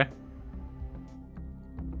 Okay.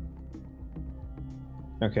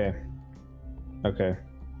 Okay.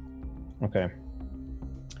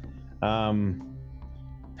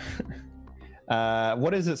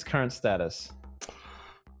 What is its current status?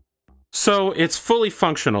 So it's fully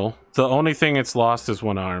functional. The only thing it's lost is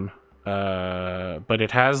one arm. But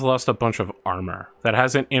it has lost a bunch of armor. That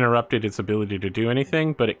hasn't interrupted its ability to do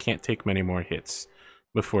anything, but it can't take many more hits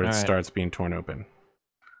before it starts being torn open.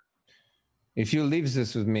 If you leave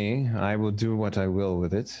this with me, I will do what I will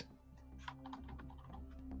with it.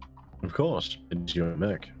 of course, it's your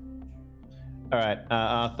mech. All right,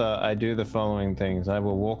 Arthur, I do the following things. I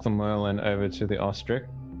will walk the Merlin over to the ostrich.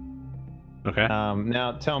 Okay.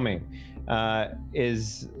 Now, tell me,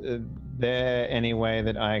 is there any way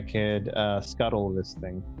that I could scuttle this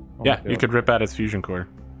thing? Yeah, you could rip out its fusion core.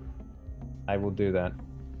 I will do that.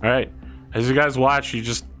 All right. As you guys watch, you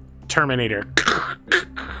just Terminator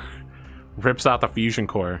rips out the fusion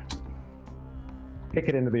core. Kick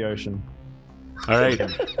it into the ocean. All right,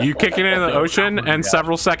 you kick it into the ocean, and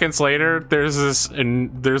several seconds later, there's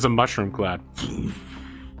a mushroom cloud.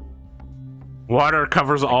 Water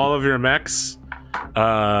covers all of your mechs.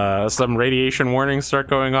 Some radiation warnings start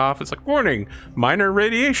going off. It's like, warning, minor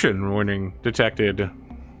radiation warning detected.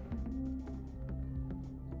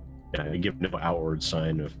 Yeah, I give no outward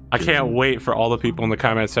sign of. I can't wait for all the people in the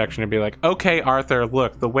comment section to be like, okay, Arthur,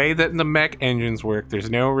 look, the way that the mech engines work, there's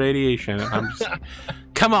no radiation. I'm just,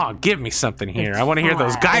 come on, give me something here. I want to hear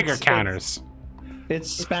those Geiger counters. It's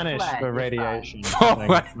Spanish for radiation. Oh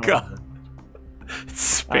my god. It's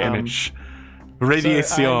Spanish.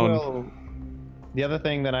 Radiación. The other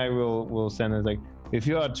thing that I will send is like, if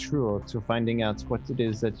you are true to finding out what it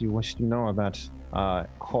is that you wish to know about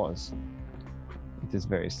cause, it is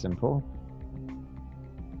very simple.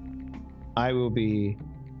 I will be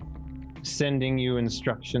sending you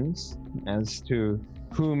instructions as to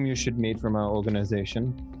whom you should meet from our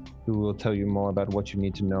organization, who will tell you more about what you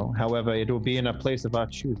need to know. However, it will be in a place of our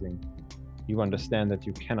choosing. You understand that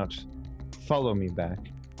you cannot follow me back,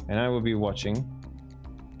 and I will be watching,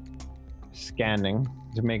 scanning,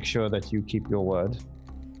 to make sure that you keep your word.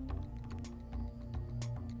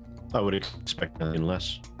 I would expect nothing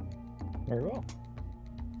less. Very well.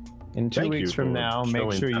 In 2 Thank weeks you from for now, make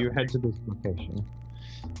showing sure you that. head to this location.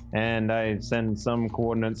 And I send some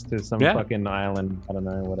coordinates to some Yeah. fucking island. I don't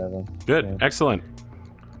know, whatever. Good. Yeah. Excellent.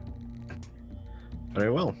 Very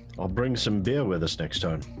well. I'll bring some beer with us next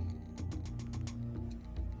time.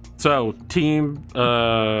 So, team,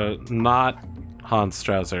 not Hans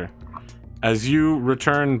Strauser, as you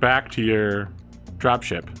return back to your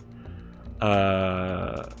dropship,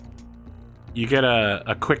 you get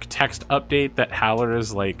a quick text update that Howler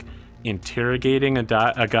is like interrogating a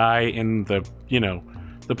guy in the,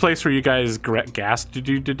 the place where you guys gassed the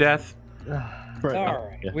dude to death. Right. All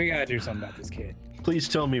right, Yeah. we gotta do something about this kid. Please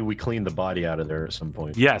tell me we cleaned the body out of there at some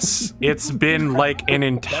point. Yes, it's been like an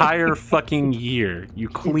entire fucking year. You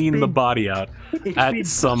clean the body out at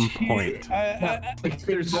some point. It's been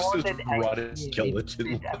There's just more this than rotted skeleton It's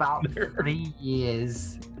been about there. 3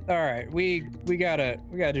 years. All right, we gotta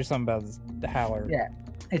do something about this, the Howler. Yeah,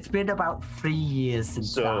 it's been about 3 years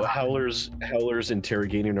since So that. Howler's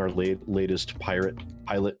interrogating our latest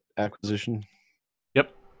pilot acquisition.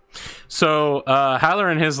 Yep. So, Howler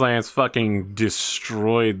and his lance fucking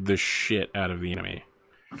destroyed the shit out of the enemy.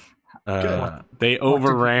 They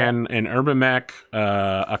overran an urban mech,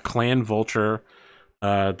 a clan vulture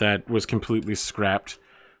that was completely scrapped.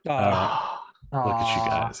 Look at you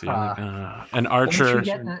guys. You're like, an archer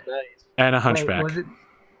and a hunchback.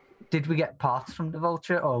 Did we get parts from the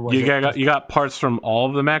vulture, or was You it got you got parts from all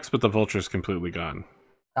of the mechs, but the vulture's completely gone.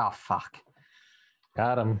 Oh fuck!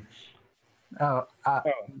 Got him.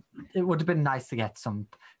 It would have been nice to get some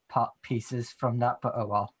pieces from that, but oh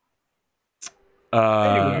well.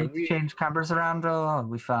 Anyway, We change cameras around, or are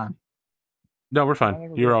we fine? No, we're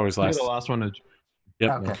fine. You're always You're last. the last one to...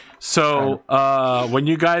 Yep. Okay. So, when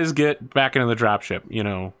you guys get back into the dropship,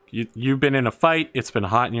 you've been in a fight. It's been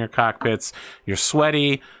hot in your cockpits. You're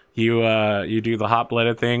sweaty. You do the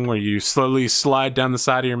hot-blooded thing where you slowly slide down the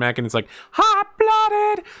side of your mech, and it's like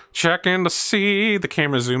hot-blooded. Checking to see. The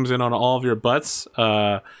camera zooms in on all of your butts,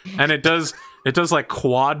 and it does like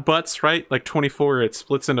quad butts, right? Like 24. It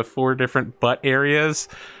splits into 4 different butt areas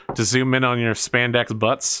to zoom in on your spandex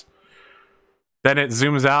butts. Then it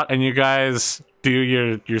zooms out, and you guys do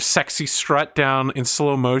your sexy strut down in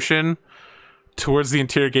slow motion towards the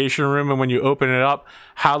interrogation room. And when you open it up,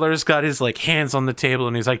 Howler's got his like hands on the table,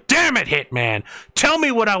 and he's like, "Damn it, Hitman! Tell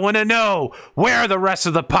me what I want to know. Where are the rest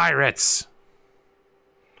of the pirates?"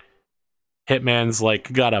 Hitman's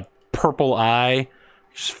like got a purple eye,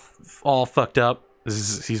 just all fucked up.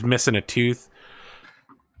 He's missing a tooth.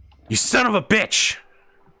 You son of a bitch!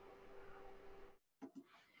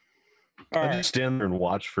 All I right. just stand there and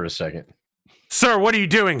watch for a second. Sir, what are you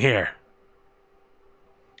doing here?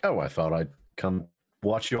 Oh, I thought I'd come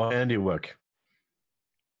watch your handiwork.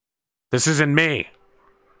 This isn't me.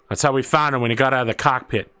 That's how we found him when he got out of the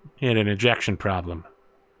cockpit. He had an ejection problem.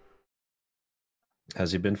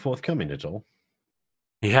 Has he been forthcoming at all?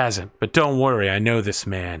 He hasn't, but don't worry, I know this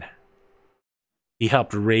man. He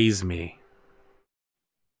helped raise me.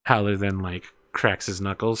 Howler then, like, cracks his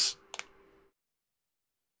knuckles.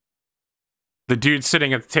 The dude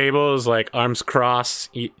sitting at the table is, like, arms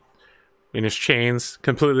crossed in his chains,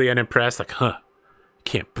 completely unimpressed, like, huh,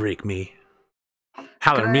 can't break me.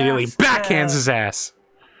 Howler Can I immediately ask, backhands his ass.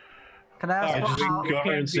 Can I ask I what just how- go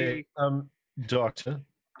over and be- say, Doctor,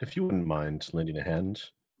 if you wouldn't mind lending a hand.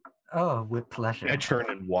 Oh, with pleasure. I turn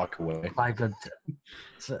and walk away. My good.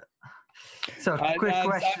 So quick I'm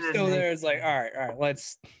question. still there. It's like, all right,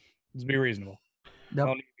 let's be reasonable. I Nope.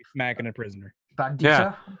 don't need to be smacking a prisoner. Bandito?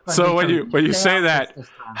 Yeah. So when Bandito, you stay say out that, this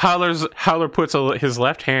time. Howler puts his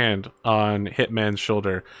left hand on Hitman's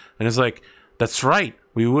shoulder and is like, "That's right.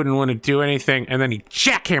 We wouldn't want to do anything." And then he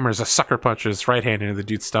jackhammers a sucker punch with his right hand into the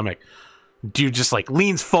dude's stomach. Dude just like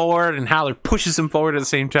leans forward, and Howler pushes him forward at the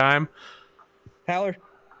same time. Howler,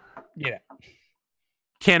 get out.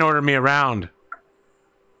 Can't order me around,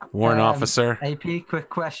 warrant officer. AP, quick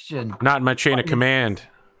question. Not in my chain of what is- command.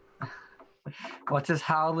 What is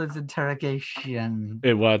Howler's interrogation?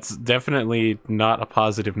 Well, it's definitely not a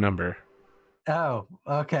positive number. Oh,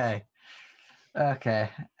 okay. Okay.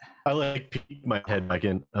 I like peek my head back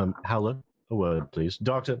in. Howler, a word, please.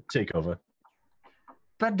 Doctor, take over.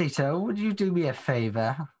 Bandito, would you do me a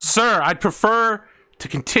favor? Sir, I'd prefer to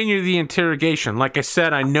continue the interrogation. Like I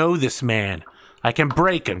said, I know this man. I can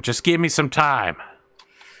break him. Just give me some time.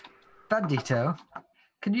 Bandito,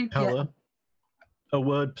 can you get... Howler, a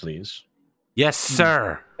word, please. Yes,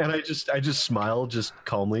 sir. And I just smile just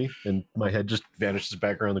calmly, and my head just vanishes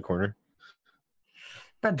back around the corner.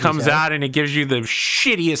 comes out and it gives you the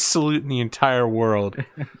shittiest salute in the entire world,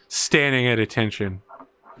 standing at attention.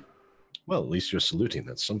 Well, at least you're saluting.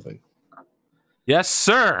 That's something. Yes,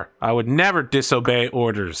 sir. I would never disobey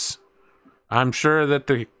orders. I'm sure that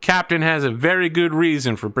the captain has a very good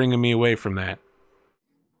reason for bringing me away from that.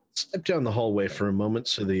 Step down the hallway for a moment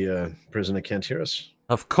so the prisoner can't hear us.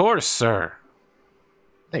 Of course, sir.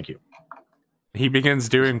 Thank you. He begins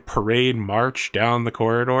doing parade march down the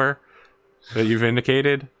corridor that you've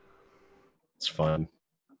indicated. It's fun.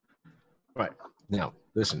 Right. Now,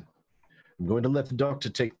 listen. I'm going to let the doctor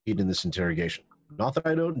take lead in this interrogation. Not that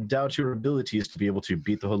I don't doubt your abilities to be able to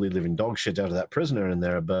beat the holy living dog shit out of that prisoner in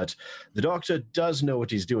there, but the doctor does know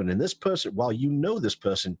what he's doing. And this person, while you know this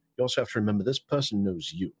person, you also have to remember this person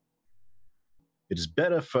knows you. It is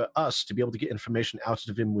better for us to be able to get information out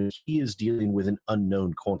of him when he is dealing with an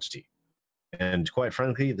unknown quantity. And quite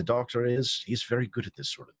frankly, the doctor he's very good at this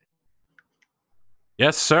sort of thing.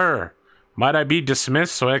 Yes, sir. Might I be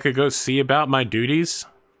dismissed so I could go see about my duties?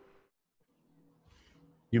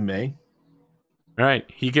 You may. All right.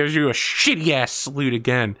 He gives you a shitty-ass salute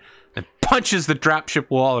again and punches the dropship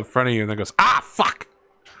wall in front of you and then goes, ah, fuck.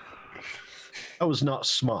 I was not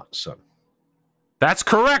smart, son. That's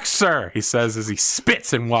correct, sir, he says as he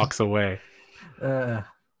spits and walks away. Uh,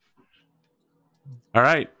 All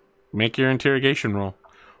right. Make your interrogation roll.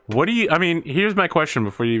 What do you, I mean, here's my question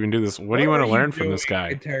before you even do this. What do you want to learn from this guy?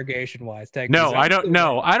 Interrogation-wise, No, I don't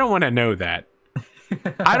know. I don't want to know that.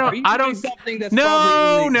 I don't. Something that's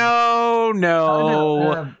No,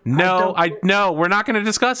 we're not going to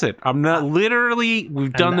discuss it. I'm not literally.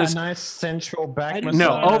 We've done this. A nice sensual back.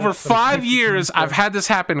 No, over 5 years, I've had this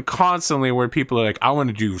happen constantly where people are like, "I want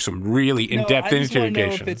to do some really in-depth I just wanna know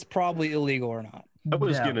interrogation." if it's probably illegal or not. I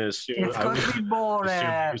was going to assume, it's going to be more.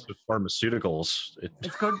 use of pharmaceuticals.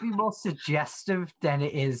 It's going to be more suggestive than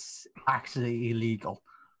it is actually illegal.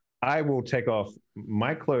 I will take off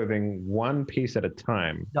my clothing one piece at a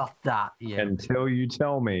time. Not that, yeah. Until you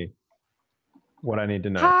tell me what I need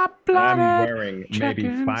to know. I'm wearing maybe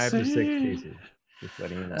 5 to 6 pieces. Just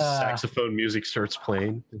letting you know. Saxophone music starts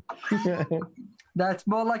playing. That's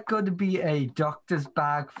more like going to be a doctor's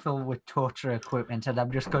bag filled with torture equipment, and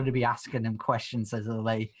I'm just going to be asking him questions as I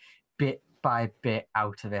lay bit by bit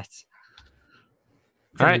out of it.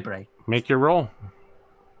 All right, make your roll.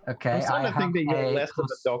 Okay, I'm starting to think that you're less of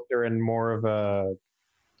a doctor and more of a...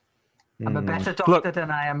 I'm a better doctor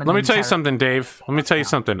than I am. Let me tell you something, Dave. Let me tell you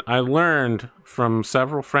something. I learned from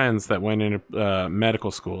several friends that went into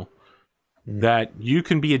medical school that you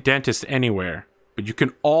can be a dentist anywhere, but you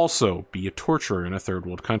can also be a torturer in a third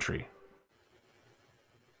world country.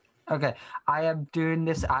 Okay, I am doing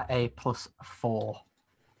this at a +4.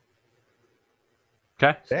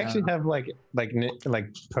 Okay. They actually have like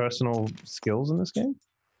personal skills in this game.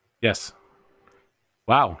 Yes.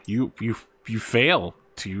 Wow, you fail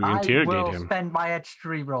to interrogate I will him. spend my edge to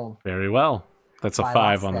reroll. Very well. That's a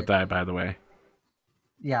 5 on the die, by the way.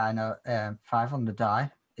 Yeah, I know. 5 on the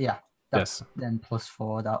die. Yeah. Yes. Then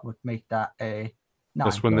 +4, that would make that a 9.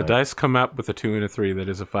 Just when the dice come up with a 2 and a 3, that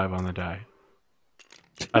is a 5 on the die.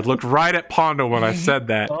 I looked right at Pondo when I said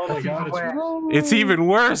that. Oh my god, it's even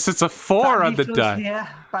worse. It's a 4 on the die.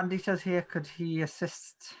 Bandito's here. Could he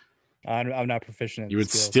assist? I'm not proficient. You would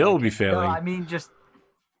still be failing. No, I mean just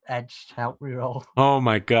edge to help reroll. Oh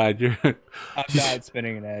my god, you're. I'm not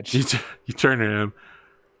spinning an edge. You turn to him.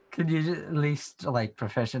 Could you at least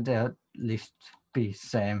proficient to at least be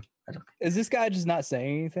same? Is this guy just not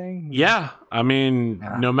saying anything? Yeah, I mean,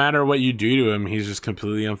 no matter what you do to him, he's just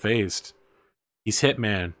completely unfazed. He's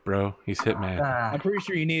Hitman, bro. He's Hitman. I'm pretty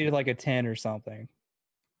sure you needed like a 10 or something.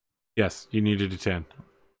 Yes, you needed a 10.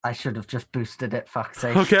 I should have just boosted it, fuck's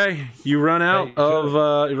sake. Okay, you run out of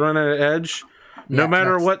edge. No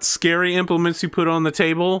matter what scary implements you put on the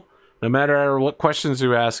table, no matter what questions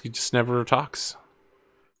you ask, he just never talks.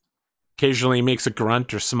 Occasionally he makes a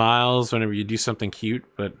grunt or smiles whenever you do something cute,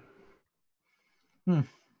 but...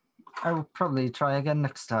 I will probably try again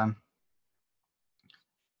next time.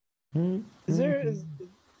 Do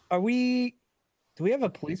we have a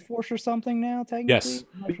police force or something now, technically? Yes.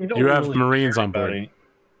 You have Marines on board.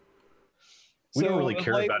 We don't really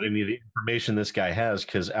care about any of the information this guy has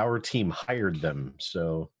because our team hired them.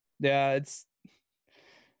 So yeah,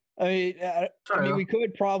 I mean, we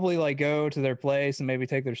could probably go to their place and maybe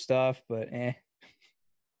take their stuff, but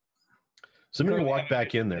So I'm going to walk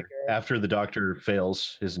back in there after the doctor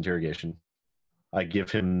fails his interrogation. I give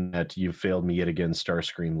him that "you failed me yet again"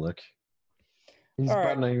 Starscream look. He's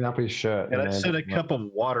buttoning up his shirt. And I set a cup of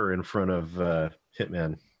water in front of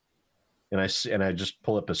Hitman. And I just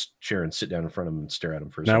pull up a chair and sit down in front of him and stare at him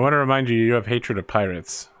for a second. Now I want to remind you, you have hatred of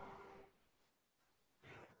pirates.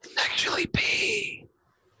 really pee.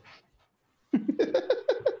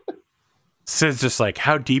 Sid's just like,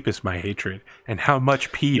 how deep is my hatred, and how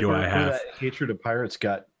much pee do I have? That hatred of pirates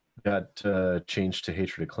got changed to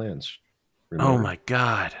hatred of clans. Remember? Oh my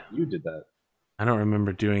god! You did that. I don't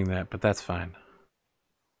remember doing that, but that's fine.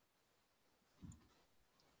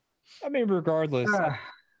 I mean, regardless, I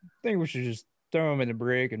think we should just throw him in the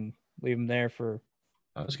brig and leave him there for.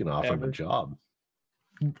 I was going to offer him a job.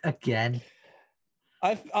 Again.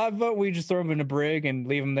 I vote we just throw him in the brig and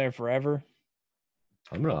leave him there forever.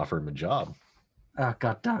 I'm going to offer him a job. Oh,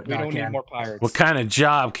 God, don't. We don't need more pirates. What kind of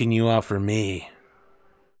job can you offer me?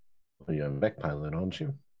 Well, you're a mech pilot, aren't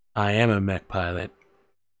you? I am a mech pilot.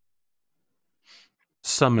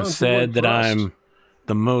 Some have said that I'm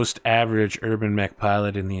the most average urban mech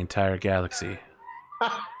pilot in the entire galaxy.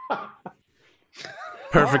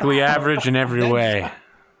 Perfectly average in every way.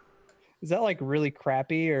 Is that like really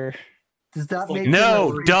crappy or? Does that make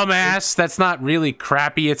no, dumbass? That's not really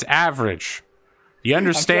crappy. It's average. Do you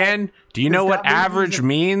understand? Do you know what average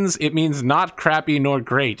means? It means not crappy nor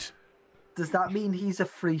great. Does that mean he's a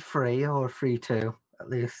free or a free 2 at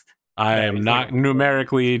least? I am not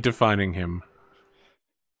numerically defining him.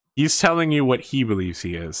 He's telling you what he believes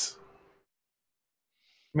he is.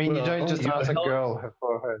 I mean, you don't just ask a girl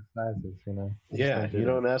for her sizes, you know? Yeah, you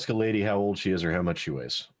don't ask a lady how old she is or how much she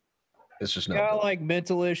weighs. It's just not. Got like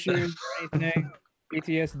mental issues, anything,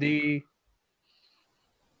 PTSD.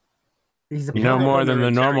 You know more than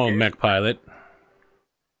the normal mech pilot.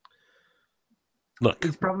 Look.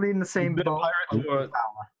 He's probably in the same boat.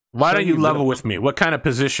 Why don't you level with me? What kind of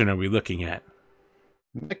position are we looking at?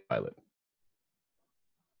 Mech pilot.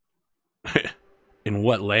 In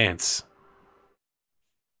what lance?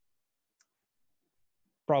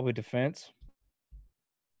 Probably defense.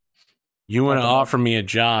 You want to offer me a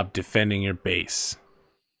job defending your base?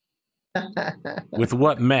 With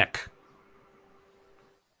what mech?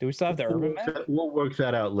 Do we still have the urban mech? We'll work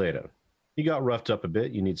that out later. You got roughed up a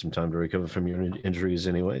bit. You need some time to recover from your injuries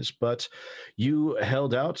anyways, but you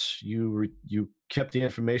held out. You kept the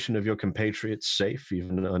information of your compatriots safe,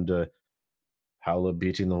 even under Howler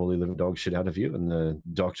beating the holy living dog shit out of you and the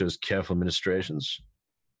doctor's careful ministrations.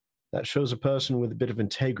 That shows a person with a bit of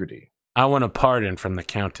integrity. I want a pardon from the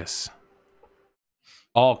Countess.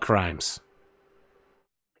 All crimes.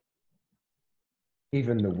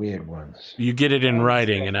 Even the weird ones. You get it in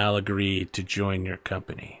writing and I'll agree to join your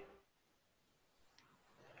company.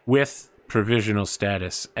 With provisional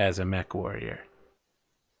status as a mech warrior.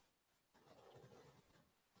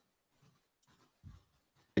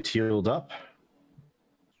 It's healed up.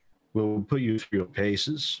 We'll put you through your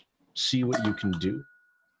paces, see what you can do,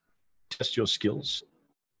 test your skills.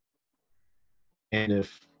 And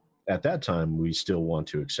if at that time we still want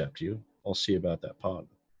to accept you, I'll see about that pardon.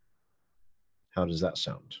 How does that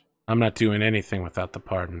sound? I'm not doing anything without the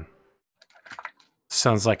pardon.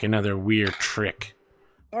 Sounds like another weird trick.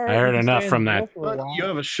 Right, I heard enough from that. But you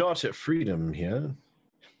have a shot at freedom here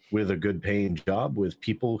with a good paying job with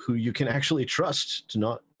people who you can actually trust to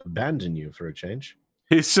not abandon you for a change.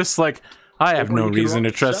 It's just like, I have no reason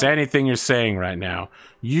to trust anything you're saying right now.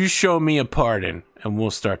 You show me a pardon and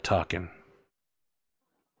we'll start talking.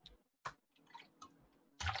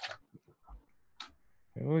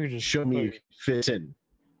 We could just show me you fit in,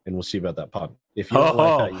 and we'll see about that pardon. If you don't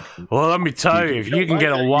like that, you can, well, let me tell you, if you can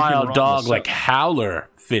get a wild dog like Howler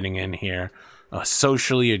fitting in here, a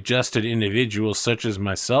socially adjusted individual such as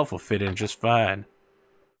myself will fit in just fine.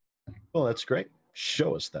 Well, that's great.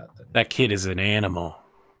 Show us that then. That kid is an animal.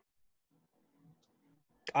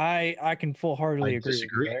 I can full-heartedly agree.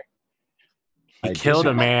 Disagree. With you. He killed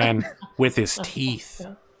a man with his teeth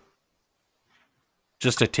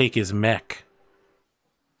just to take his mech.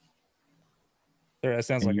 That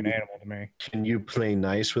sounds like an animal to me. Can you play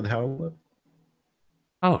nice with Howler?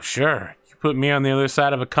 Oh, sure. You put me on the other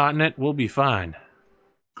side of a continent, we'll be fine.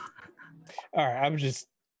 All right, I'm just...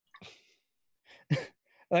 I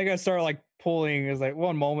think I started like pulling, it was like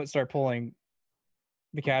one moment, start pulling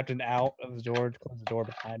the captain out of the door, close the door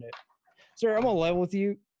behind it. Sir, I'm gonna level with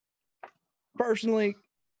you. Personally,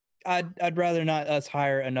 I'd rather not us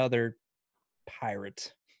hire another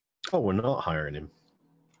pirate. Oh, we're not hiring him.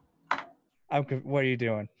 What are you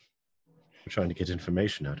doing? We're trying to get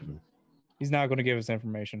information out of him. He's not going to give us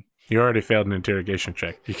information. You already failed an interrogation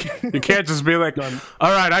check. You can't just be like,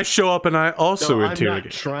 all right, I show up and I also interrogate. I'm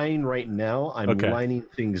not trying right now. I'm lining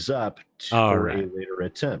things up for a later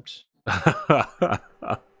attempt. All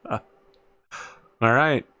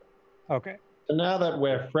right. Okay. So now that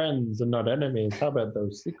we're friends and not enemies, how about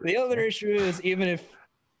those secrets? The other issue is even if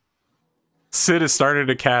Sid has started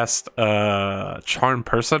to cast Charm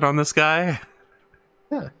Person on this guy.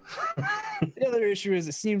 Yeah. The other issue is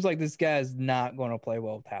it seems like this guy's not going to play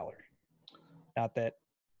well with Howler. Not that.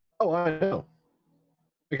 Oh, I know.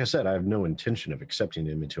 Like I said, I have no intention of accepting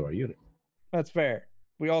him into our unit. That's fair.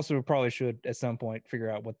 We also probably should at some point figure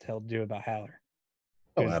out what the hell to do about Howler.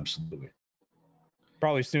 Oh, absolutely.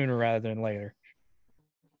 Probably sooner rather than later.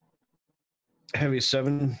 Heavy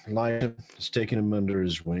 7, Lion is taking him under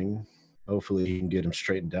his wing. Hopefully he can get him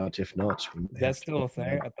straightened out. If not, That's still a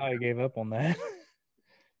thing. I thought I gave up on that.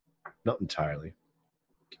 Not entirely.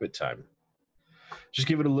 Give it time. Just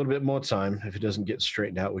give it a little bit more time. If it doesn't get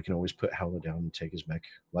straightened out, we can always put Howler down and take his mech,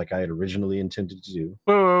 like I had originally intended to do.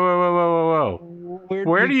 Whoa.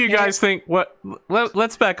 Where do you guys think...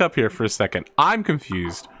 Let's back up here for a second. I'm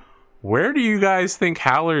confused. Where do you guys think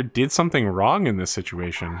Howler did something wrong in this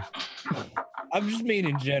situation? I'm just mean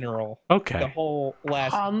in general. Okay. The whole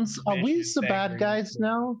last... Hans, are we mission the thing bad where guys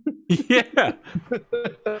now? Yeah.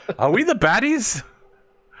 Are we the baddies?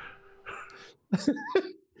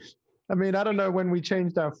 I mean, I don't know when we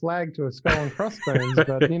changed our flag to a skull and crossbones,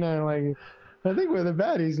 but, you know, like, I think we're the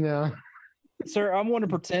baddies now. Sir, I'm going to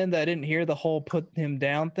pretend that I didn't hear the whole put him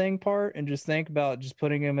down thing part and just think about just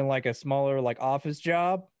putting him in like a smaller like office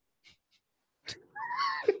job.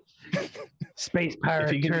 Space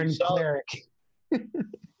pirate turned cleric. If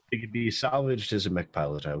he could be salvaged as a mech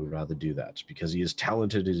pilot, I would rather do that because he is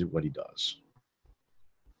talented at what he does.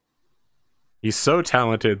 He's so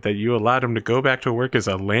talented that you allowed him to go back to work as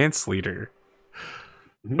a lance leader.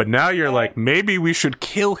 But now you're like, maybe we should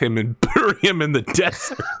kill him and bury him in the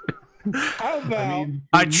desert. How about...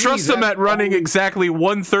 I trust him at running exactly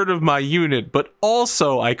 1/3 of my unit, but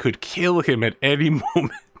also I could kill him at any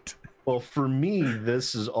moment. Well, for me,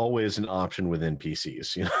 this is always an option with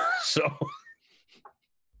NPCs, you know. So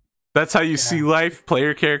that's how you see life,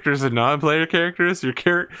 player characters and non-player characters.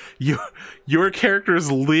 Your character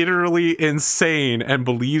is literally insane and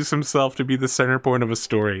believes himself to be the center point of a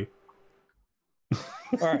story.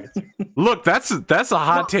 All right. Look, that's a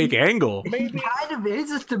hot take angle. He kind of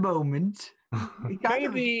is at the moment.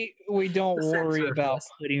 Maybe we don't the worry censor about us.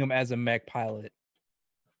 putting him as a mech pilot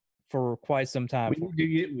for quite some time.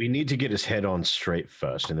 we need to get his head on straight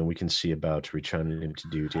first, and then we can see about returning him to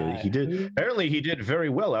duty. Apparently he did very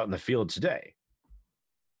well out in the field today.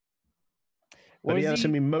 But he has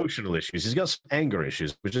some emotional issues. He's got some anger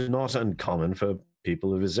issues, which is not uncommon for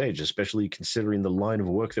people of his age, especially considering the line of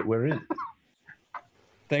work that we're in.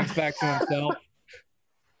 Thinks back to himself.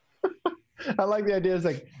 I like the idea. It's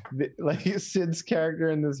like Sid's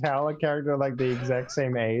character and this Howler character are like the exact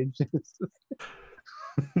same age.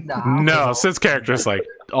 No, Sid's character is like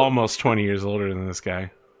almost 20 years older than this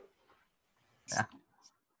guy. Yeah.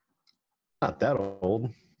 Not that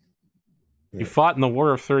old. He fought in the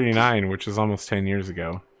War of 39, which is almost 10 years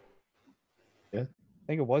ago. I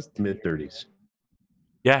think it was Mid-30s.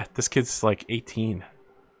 Yeah, this kid's like 18.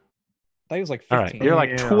 I think it was like 15. All right, you're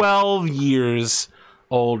like 12 years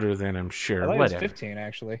older than him, sure. I thought it Whatever. was 15,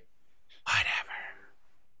 actually. Whatever.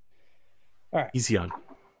 All right. He's young.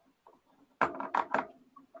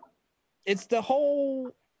 It's the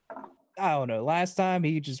whole... I don't know. Last time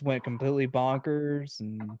he just went completely bonkers,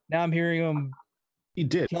 and now I'm hearing him... He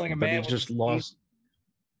did, Killing a but man he with just his lost.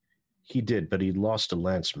 He did, but he lost a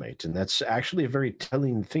lance mate, and that's actually a very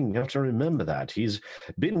telling thing. You have to remember that. He's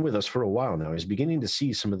been with us for a while now. He's beginning to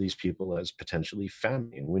see some of these people as potentially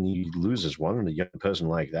family, and when he loses one, and a young person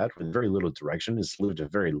like that with very little direction, has lived a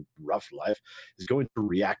very rough life, is going to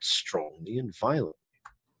react strongly and violently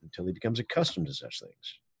until he becomes accustomed to such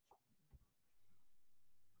things.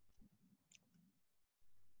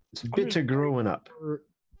 It's a bit to growing up.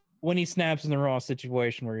 When he snaps in the wrong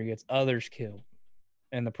situation where he gets others killed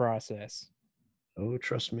in the process. Oh,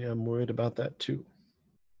 trust me, I'm worried about that too.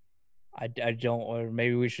 I don't, or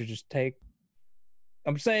maybe we should just take...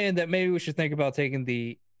 I'm saying that maybe we should think about taking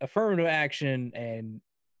the affirmative action and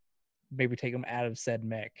maybe take them out of said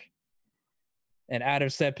mech and out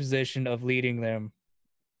of said position of leading them.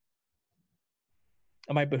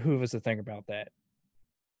 It might behoove us to think about that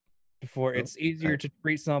before it's easier to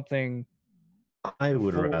treat something. I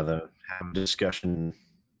would rather have a discussion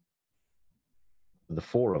with the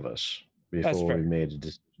four of us before we made a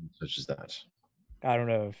decision such as that. I don't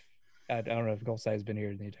know if Goldstein has been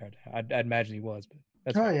here the entire time. I'd imagine he was, but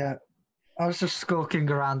that's fine. yeah. I was just skulking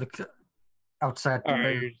around the outside. All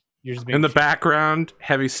right, you're just being In the background,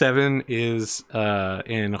 Heavy 7 is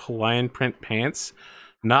in Hawaiian print pants,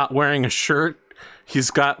 not wearing a shirt. He's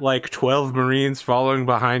got like 12 Marines following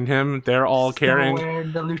behind him. They're all carrying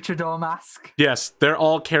the luchador mask. Yes, they're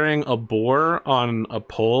all carrying a boar on a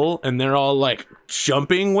pole, and they're all like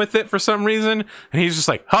jumping with it for some reason. And he's just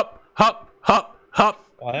like, hop, hop, hop, hop.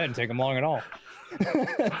 Well, that didn't take him long at all.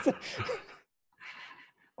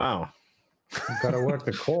 Wow. You gotta work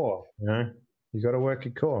the core, you know? You gotta work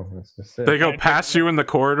your core. That's just it. They go past you in the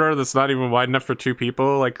corridor that's not even wide enough for two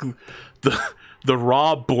people. Like the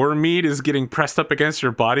raw boar meat is getting pressed up against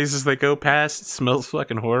your bodies as they go past. It smells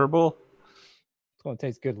fucking horrible. It's gonna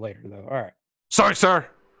taste good later, though. All right. Sorry, sir.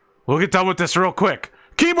 We'll get done with this real quick.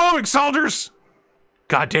 Keep moving, soldiers!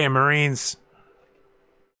 Goddamn Marines.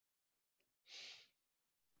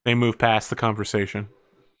 They move past the conversation.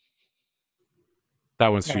 That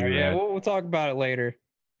one's for All right, you, yeah, Rad. we'll talk about it later.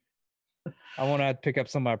 I want to pick up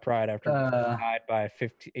some of my pride after being denied by a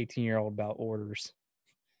 18-year-old about orders.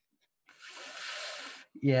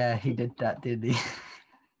 Yeah, he did that, didn't he?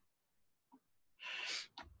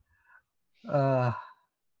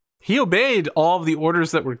 He obeyed all of the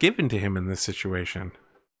orders that were given to him in this situation.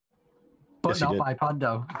 But Yes, he not did. by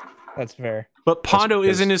Pondo. That's fair. But Pondo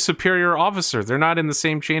because- isn't his superior officer. They're not in the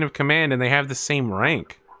same chain of command, and they have the same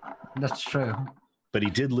rank. That's true. But he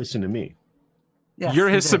did listen to me. Yes, You're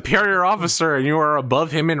he his did. superior officer, and you are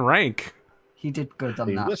above him in rank. He did good on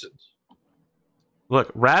He that. listened. Look,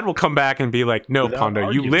 Rad will come back and be like, no, Without Pondo, you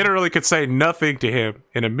arguing. literally could say nothing to him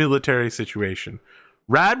in a military situation.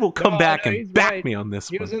 Rad will come No, back no, and he's back right. me on this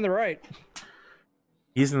He one. was in the right.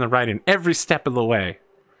 He's in the right in every step of the way.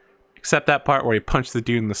 Except that part where he punched the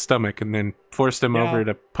dude in the stomach and then forced him Yeah. over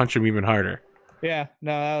to punch him even harder. Yeah,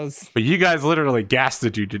 no, that was. But you guys literally gassed the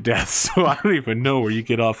dude to death, so I don't even know where you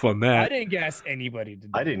get off on I that. didn't gas anybody to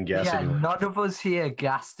I didn't guess Yeah, anyone. none of us here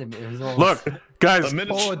gassed him. It was all Look, guys,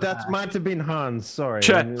 Oh, that might have been Hans. Sorry.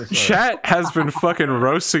 Chat, I'm sorry. chat has been fucking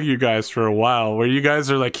roasting you guys for a while, where you guys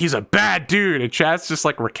are like, he's a bad dude, and chat's just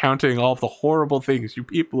like recounting all of the horrible things you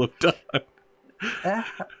people have done.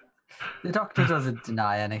 The doctor doesn't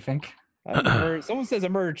deny anything. Someone says I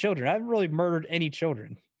murdered children. I haven't really murdered any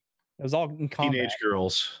children. It was all in combat. Teenage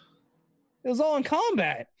girls. It was all in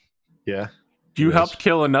combat. Yeah. You Yes. helped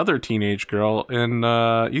kill another teenage girl in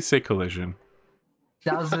Issei Collision.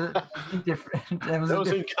 That was a different. That was, That a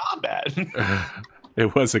was in different. combat.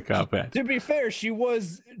 It was a combat. To be fair, she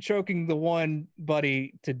was choking the one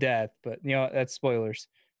buddy to death, but you know that's spoilers.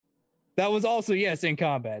 That was also in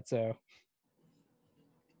combat. So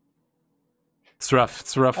It's rough.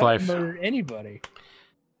 It's a rough I haven't life. murdered anybody.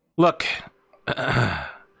 Look,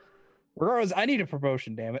 Regardless, I need a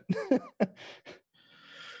promotion. Damn it.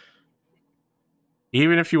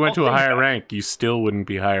 even if you went to a I'll think higher about it. rank, you still wouldn't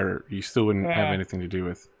be higher. You still wouldn't have Yeah. anything to do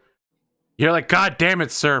with. You're like, God damn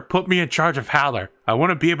it, sir! Put me in charge of Howler. I want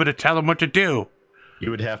to be able to tell him what to do. You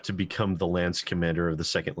would have to become the lance commander of the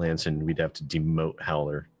 2nd Lance, and we'd have to demote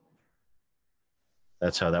Howler.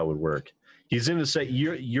 That's how that would work. He's in the set.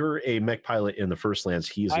 You're a mech pilot in the 1st Lance.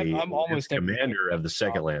 He's I'm a almost lance commander of the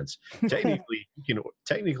 2nd Lance.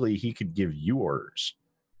 Technically, he could give you orders.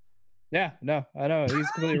 Yeah, no, I know he's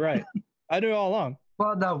completely right. I knew all along.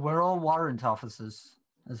 Well, no, we're all warrant officers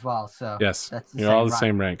as well. So Yes, that's you're all the rank.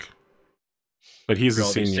 same rank. But he's They're a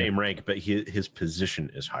all the senior. same rank, but his position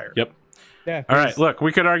is higher. Yep. Yeah. All right, he's- look,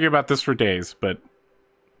 we could argue about this for days, but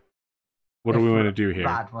what do If we want to do here?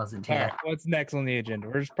 Brad wasn't All here. right, what's next on the agenda?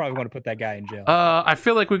 We're just probably going to put that guy in jail. I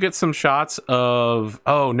feel like we get some shots of.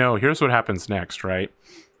 Oh no! Here's what happens next, right?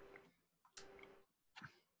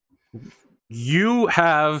 You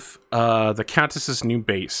have the Countess's new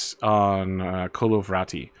base on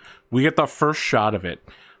Kolovrati. We get the first shot of it.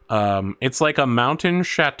 It's like a mountain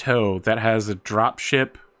chateau that has a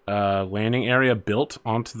dropship landing area built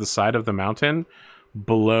onto the side of the mountain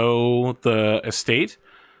below the estate.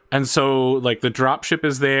 And so, like, the dropship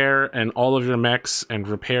is there, and all of your mechs and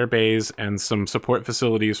repair bays and some support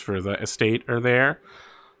facilities for the estate are there.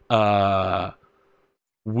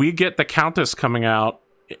 We get the Countess coming out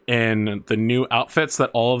in the new outfits that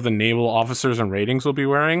all of the naval officers and ratings will be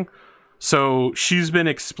wearing. So she's been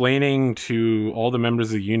explaining to all the members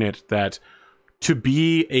of the unit that to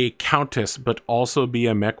be a Countess, but also be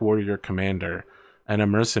a Mechwarrior commander and a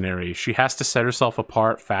mercenary, she has to set herself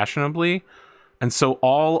apart fashionably. And so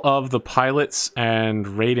all of the pilots and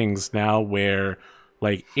ratings now wear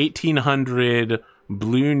like 1800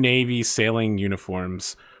 blue navy sailing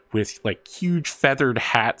uniforms with like huge feathered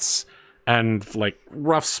hats and like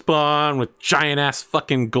rough spun with giant ass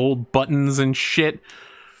fucking gold buttons and shit.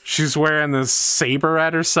 She's wearing this saber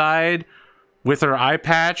at her side with her eye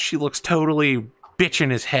patch. She looks totally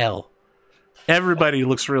bitchin' as hell. Everybody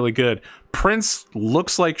looks really good. Prince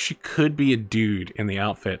looks like she could be a dude in the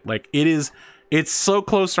outfit. Like it's so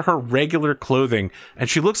close to her regular clothing, and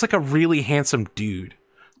she looks like a really handsome dude.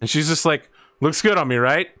 And she's just like, looks good on me,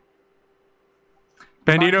 right?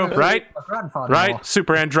 Bandito, Reminds me of right? my grandfather. Right?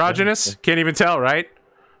 Super androgynous? Can't even tell, right?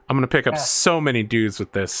 I'm gonna pick up Yeah. so many dudes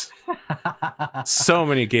with this. So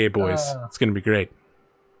many gay boys. It's gonna be great.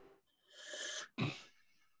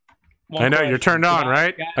 I know you're turned on,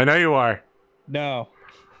 right? I know you are. No.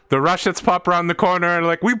 The Russians pop around the corner and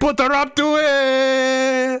like, we put her up to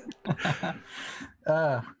it.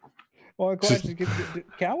 One question: can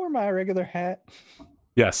I wear my regular hat?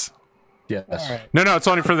 Yes. Yes. All right. No, it's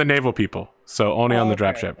only for the naval people. So only on the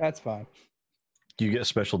dropship. That's fine. You get a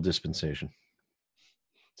special dispensation.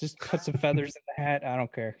 Just put some feathers in the hat. I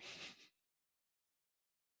don't care.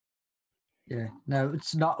 Yeah, no,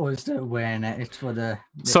 it's not us that are wearing it. It's for the.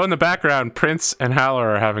 So in the background, Prince and Howler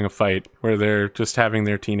are having a fight where they're just having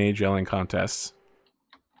their teenage yelling contests.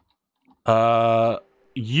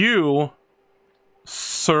 You,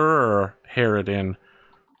 Sir Harridan,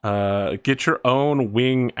 get your own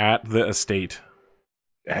wing at the estate.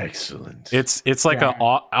 Excellent. It's like a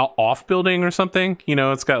off building or something. You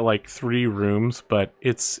know, it's got like 3 rooms, but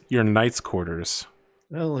it's your knight's quarters.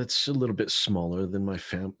 Well, it's a little bit smaller than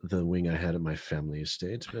the wing I had at my family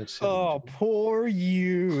estate. But Oh, poor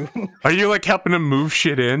you. Are you like helping him move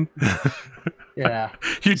shit in? Yeah.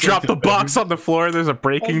 You drop the box on the floor, there's a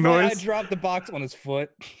breaking noise. I dropped the box on his foot.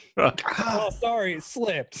 Oh, sorry, it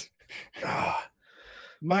slipped.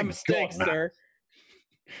 My mistake, sir.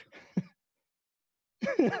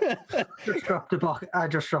 I just dropped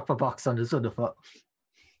a box on his other foot.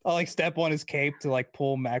 I'll like step on his cape to like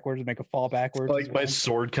pull him backwards and make a fall backwards. like my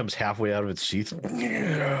sword comes halfway out of its sheath.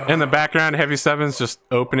 In the background, Heavy Seven's just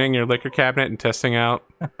opening your liquor cabinet and testing out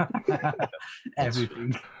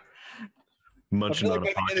Everything. Munching on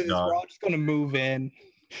a hot we're all just gonna move in.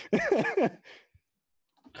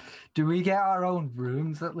 Do we get our own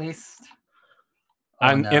rooms at least?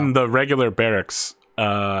 And in the regular barracks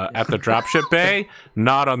at the dropship bay,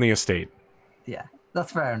 not on the estate. Yeah,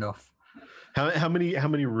 that's fair enough. How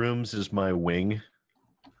many rooms is my wing?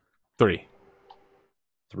 3.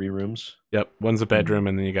 3 rooms? Yep, one's a bedroom,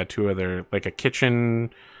 and then you got 2 other, like a kitchen,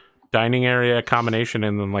 dining area combination,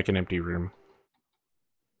 and then like an empty room.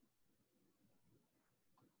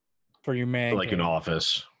 For your man. Like an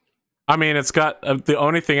office. I mean, it's got the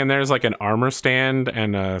only thing in there is like an armor stand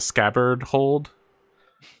and a scabbard hold.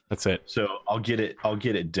 That's it. So I'll get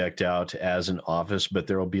it decked out as an office, but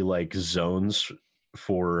there will be like zones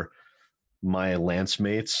for my lance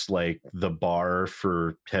mates, like the bar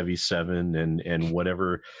for Heavy 7 and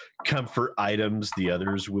whatever comfort items the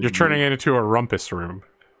others would. You're turning it into a rumpus room.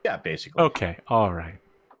 Yeah, basically. Okay, all right.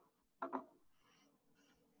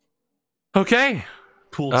 Okay.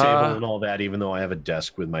 Pool table and all that, even though I have a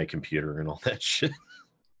desk with my computer and all that shit.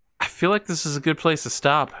 I feel like this is a good place to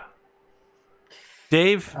stop.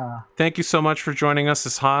 Dave, thank you so much for joining us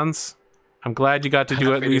as Hans. I'm glad you got to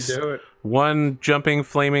do at least one jumping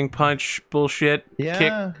flaming punch bullshit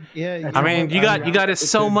kick. Yeah. I mean, you got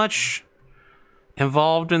so much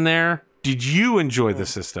involved in there. Did you enjoy the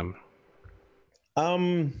system?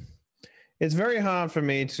 It's very hard for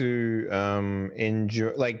me to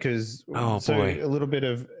enjoy, like, because boy. A little bit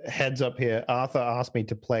of heads up here. Arthur asked me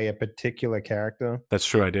to play a particular character. That's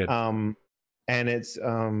true, I did. And it's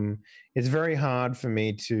very hard for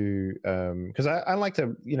me to because I like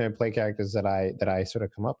to play characters that I sort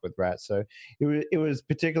of come up with, right? So it was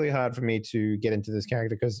particularly hard for me to get into this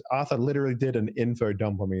character because Arthur literally did an info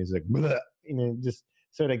dump on me. He's like, bleh, just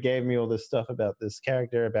sort of gave me all this stuff about this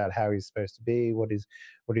character, about how he's supposed to be, what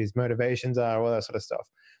his motivations are, all that sort of stuff.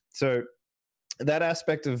 So that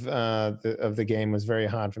aspect of the game was very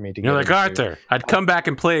hard for me to get You're like, into. Arthur, I'd come back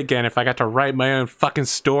and play again if I got to write my own fucking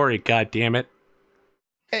story, god damn it.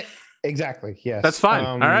 Exactly, yes. That's fine.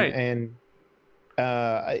 All right. And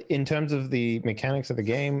in terms of the mechanics of the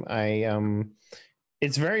game,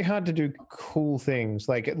 it's very hard to do cool things.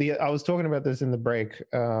 Like I was talking about this in the break,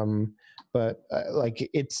 but like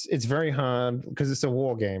it's very hard because it's a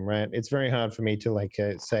war game, right? It's very hard for me to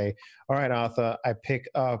say, all right, Arthur, I pick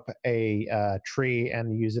up a tree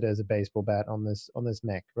and use it as a baseball bat on this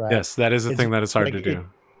mech, right? Yes, that is a thing that is hard to do.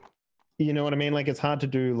 You know what I mean? Like it's hard to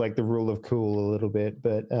do like the rule of cool a little bit,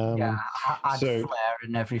 but yeah, add flair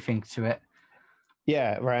and everything to it.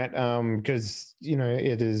 Yeah, right. Because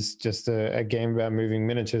it is just a game about moving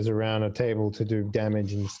miniatures around a table to do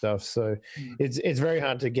damage and stuff. So it's very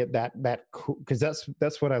hard to get that cool, because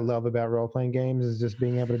that's what I love about role playing games, is just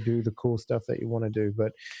being able to do the cool stuff that you want to do.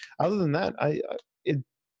 But other than that,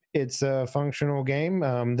 it's a functional game.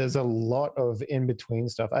 There's a lot of in between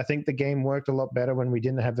stuff. I think the game worked a lot better when we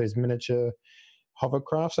didn't have those miniature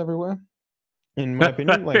hovercrafts everywhere. In my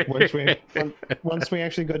opinion, like once we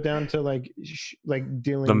actually got down to like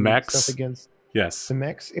dealing the mechs stuff against the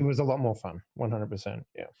mechs, it was a lot more fun. 100%.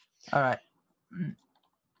 Yeah.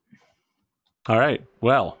 All right.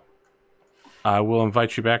 Well, I will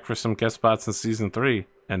invite you back for some guest spots in season 3,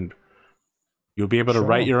 and you'll be able to Sure,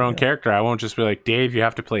 write your own yeah. character. I won't just be like, Dave, you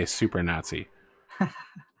have to play a super Nazi.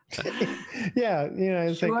 Yeah,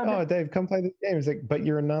 it's Sure. like, oh, Dave, come play this game. It's like, but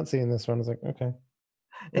you're a Nazi in this one. It's like, okay.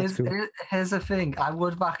 That's cool. Here's the thing. I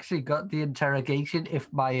would have actually got the interrogation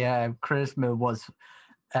if my charisma was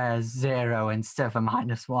 0 instead of a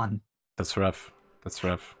 -1. That's rough. That's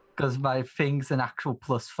rough. Because my thing's an actual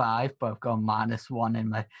 +5, but I've got -1 in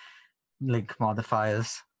my link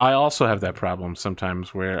modifiers. I also have that problem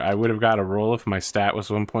sometimes where I would have got a roll if my stat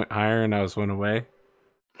was 1 point higher and I was 1 away.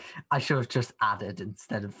 I should have just added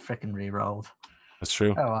instead of freaking re-rolled. That's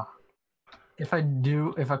true. Oh well. If I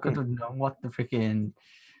could have known what the freaking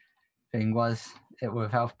thing was, it would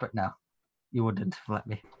have helped, but no. You wouldn't have let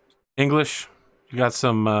me. English, you got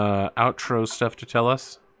some outro stuff to tell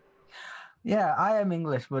us? Yeah, I am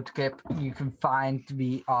Englishmudkip. You can find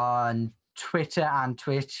me on Twitter and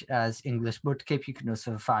Twitch as Englishmudkip. You can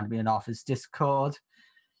also find me on Office Discord.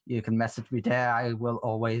 You can message me there. I will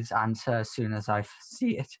always answer as soon as I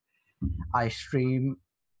see it. I stream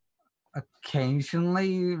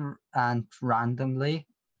occasionally and randomly.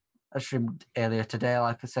 I streamed earlier today,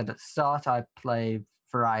 like I said at the start. I play a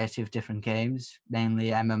variety of different games,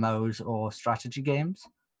 mainly MMOs or strategy games.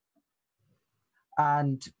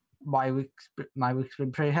 And my week's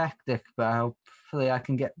been pretty hectic, but hopefully I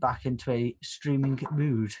can get back into a streaming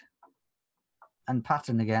mood and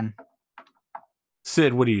pattern again.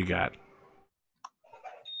 Sid, what do you got?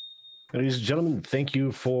 Ladies and gentlemen, thank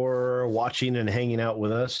you for watching and hanging out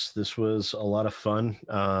with us. This was a lot of fun.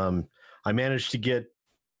 I managed to get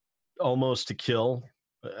almost a kill.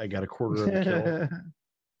 I got a quarter of a kill.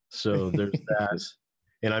 So there's that.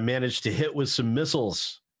 And I managed to hit with some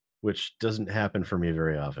missiles, which doesn't happen for me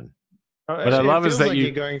very often. What I love is that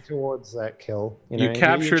you're going towards that kill. You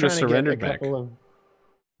captured a surrender mech, and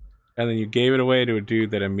then you gave it away to a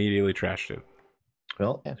dude that immediately trashed it.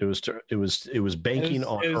 Well, it was banking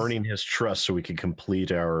on earning his trust so we could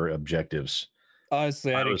complete our objectives.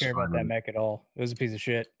 Honestly, I didn't care about that mech at all. It was a piece of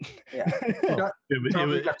shit. Yeah. To me,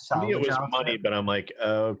 it was money, but I'm like,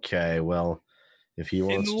 okay, well, if he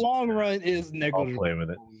wants in the long run, is negligible. I'll play with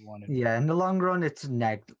it. Yeah, in the long run, it's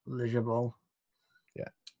negligible. Yeah.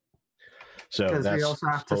 So because that's we also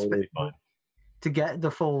have to totally fine. To get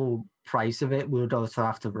the full price of it. We would also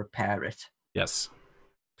have to repair it. Yes.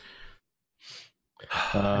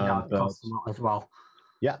 And that costs a lot as well.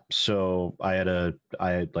 Yeah, so like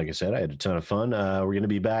I said, I had a ton of fun. We're going to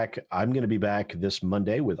be back. I'm going to be back this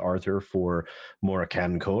Monday with Arthur for more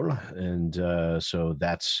Cancol, and so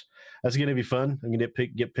that's going to be fun. I'm going to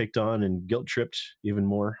get picked on and guilt tripped even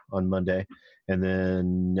more on Monday, and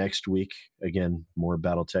then next week again more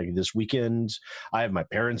Battletech. This weekend I have my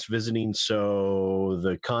parents visiting, so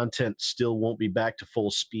the content still won't be back to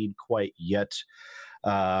full speed quite yet,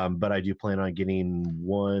 but I do plan on getting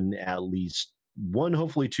at least one,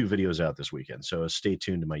 hopefully 2 videos out this weekend. So stay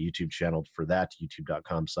tuned to my YouTube channel for that,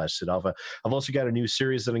 youtube.com/SidAlpha. I've also got a new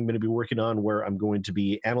series that I'm going to be working on where I'm going to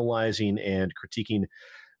be analyzing and critiquing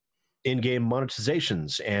in-game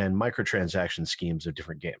monetizations and microtransaction schemes of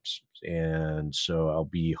different games. And so I'll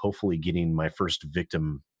be hopefully getting my first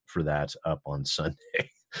victim for that up on Sunday.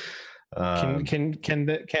 Can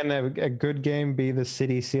a good game be the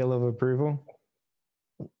city seal of approval?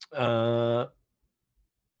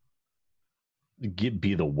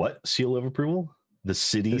 Be the what seal of approval? The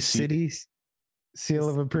city seal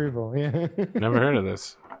of approval. Yeah. Never heard of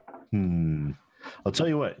this. I'll tell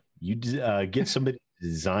you what. You get somebody to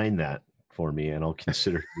design that for me, and I'll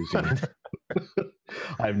consider using it.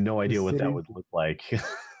 I have no idea what that would look like.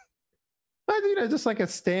 Just like a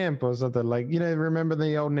stamp or something. Like, remember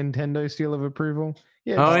the old Nintendo seal of approval?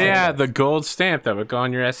 Yeah. Oh yeah, the gold stamp that would go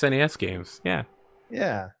on your SNES games. Yeah.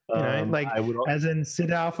 Yeah, as in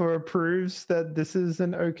SidAlpha approves that this is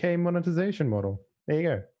an okay monetization model. There you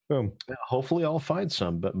go. Boom. Hopefully I'll find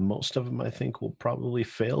some, but most of them I think will probably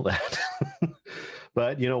fail that.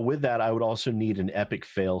 But, with that, I would also need an epic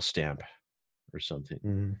fail stamp or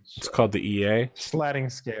something. It's called the EA sliding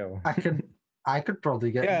scale. I could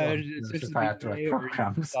probably get it's just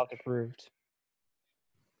programs. Approved.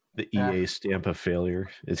 The EA stamp of failure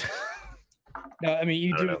is. No, I mean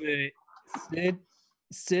you do the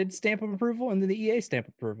SID stamp of approval and then the EA stamp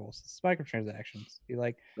approvals. It's microtransactions. You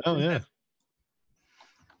like? Oh yeah.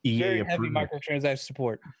 EA very heavy microtransaction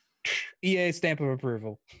support. EA stamp of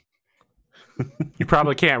approval. You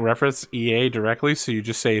probably can't reference EA directly, so you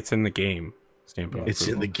just say it's in the game. Stamp of it's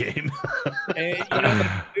approval. In the game.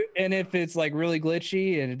 And if it's like really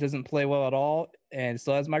glitchy and it doesn't play well at all and it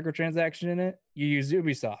still has microtransaction in it, you use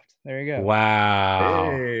Ubisoft. There you go.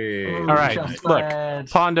 Wow. Hey. All right, Shots look,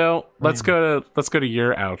 fired. Pondo, let's go to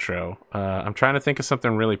your outro. I'm trying to think of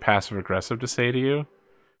something really passive aggressive to say to you.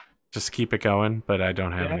 Just keep it going, but I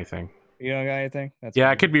don't have anything. You don't got anything? That's Yeah,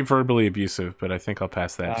 fine. I could be verbally abusive, but I think I'll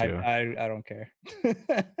pass that too. I don't care.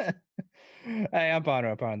 Hey, I'm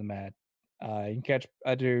Pondothemad. You can catch.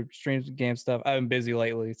 I do streams and game stuff. I've been busy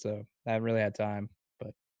lately, so I haven't really had time.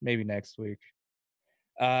 But maybe next week.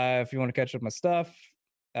 If you want to catch up my stuff,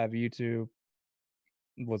 I have YouTube.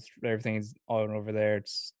 Everything's all over there.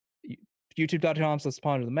 It's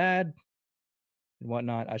youtube.com/Pondothemad and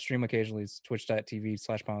whatnot. I stream occasionally. It's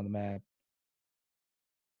twitch.tv/Pondothemad.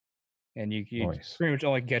 And you Nice. pretty much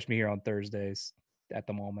only catch me here on Thursdays at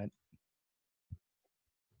the moment.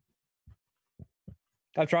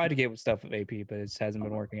 I've tried to get with stuff with AP, but it just hasn't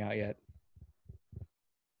been working out yet.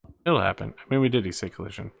 It'll happen. I mean, we did EC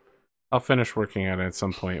Collision. I'll finish working on it at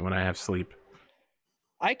some point when I have sleep.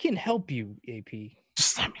 I can help you, AP.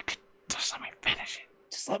 Just let me finish it.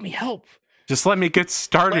 Just let me help. Just let me get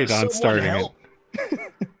started Let on someone starting help.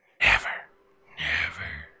 it. Never.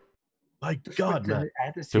 My God, man.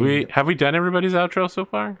 Have we done everybody's outro so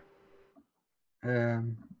far?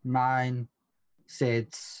 Mine,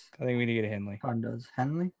 Sid's, I think we need to get a Henley. Pondo's,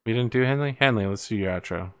 Henley. We didn't do Henley? Henley, let's do your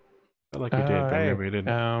outro. I felt like we did, but maybe we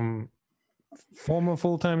didn't. Former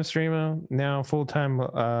full-time streamer, now full-time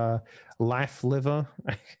life liver.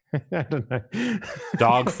 I don't know.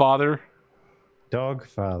 Dog father. Dog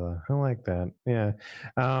father. I like that. Yeah.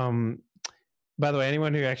 By the way,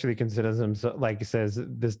 anyone who actually considers himself, like says,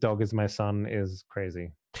 this dog is my son, is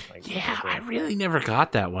crazy. Like, Yeah, I really never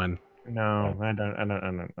got that one. No, I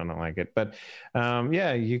don't like it. But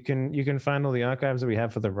yeah, you can find all the archives that we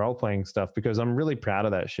have for the role-playing stuff, because I'm really proud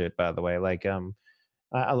of that shit, by the way. Like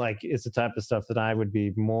I like, it's the type of stuff that I would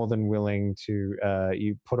be more than willing to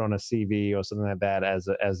you put on a CV or something like that as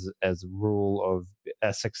a rule of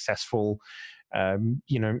a successful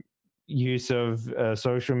use of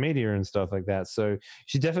social media and stuff like that. So you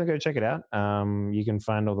should definitely go check it out. You can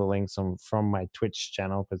find all the links from my Twitch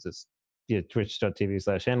channel, because it's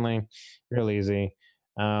twitch.tv/Henley. Real easy.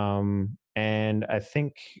 And I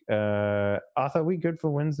think Arthur, are we good for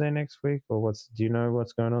Wednesday next week, or do you know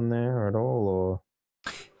what's going on there at all, or?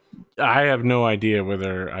 I have no idea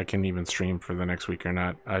whether I can even stream for the next week or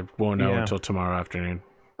not. I won't know until tomorrow afternoon.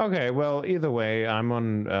 Okay, well, either way, I'm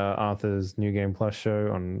on Arthur's New Game Plus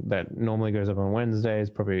show that normally goes up on Wednesdays.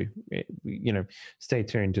 Probably, stay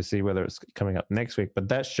tuned to see whether it's coming up next week. But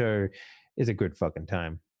that show is a good fucking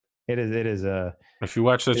time. It is a. If you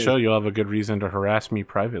watch that show, you'll have a good reason to harass me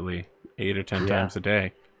privately 8 or 10 times a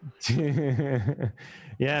day.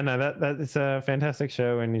 Yeah, no, that's a fantastic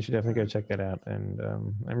show, and you should definitely go check that out. And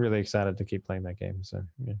I'm really excited to keep playing that game. So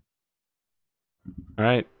yeah. All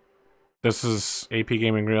right. This is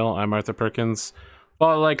APGamingREAL. I'm Arthur Perkins.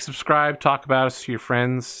 Follow, like, subscribe, talk about us to your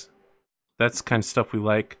friends. That's the kind of stuff we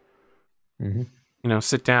like. Mm-hmm.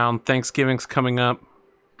 Sit down. Thanksgiving's coming up.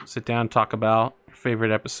 Sit down, talk about your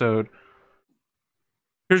favorite episode.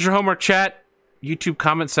 Here's your homework, chat. YouTube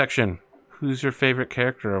comment section. Who's your favorite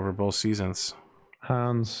character over both seasons?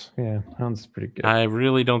 Hans. Yeah, Hans is pretty good. I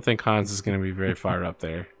really don't think Hans is going to be very far up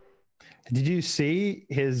there. Did you see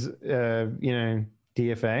his,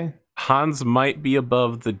 DFA? Hans might be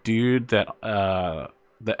above the dude that,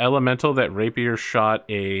 the elemental that Rapier shot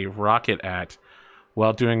a rocket at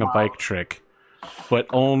while doing a bike trick, but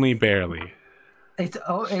only barely.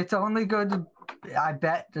 It's only going to. I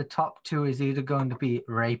bet the top two is either going to be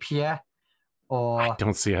Rapier or. I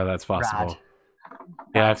don't see how that's possible. Rad.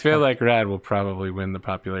 Yeah, I feel like Rad will probably win the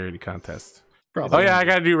popularity contest. Probably. Oh yeah, I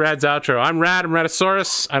gotta do Rad's outro. I'm Rad. I'm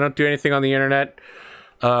Raddosaurus. I don't do anything on the internet.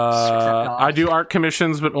 I do art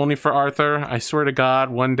commissions, but only for Arthur. I swear to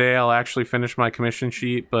God, one day I'll actually finish my commission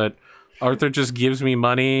sheet, but Arthur just gives me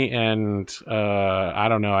money, and I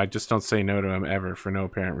don't know. I just don't say no to him ever for no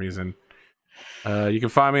apparent reason. You can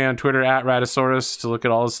find me on Twitter at Raddosaurus to look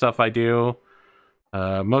at all the stuff I do.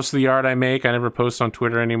 Most of the art I make, I never post on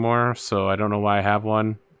Twitter anymore, so I don't know why I have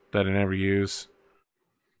one that I never use.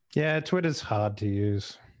 Yeah, Twitter's hard to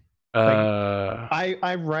use.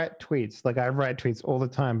 I write tweets. Like, I write tweets all the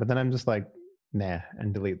time, but then I'm just like, nah,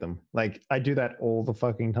 and delete them. Like, I do that all the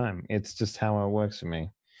fucking time. It's just how it works for me.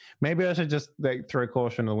 Maybe I should just throw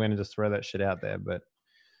caution to the wind and just throw that shit out there, but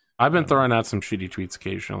I've been throwing out some shitty tweets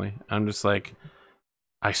occasionally. I'm just like,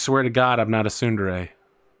 I swear to God, I'm not a tsundere.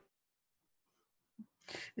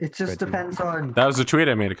 It just depends on. That was a tweet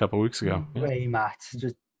I made a couple weeks ago. You aim at.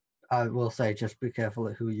 I will say, just be careful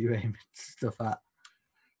at who you aim stuff at.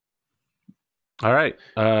 All right.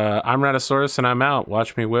 I'm Raddosaurus, and I'm out.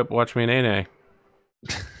 Watch me whip, watch me nay-nay.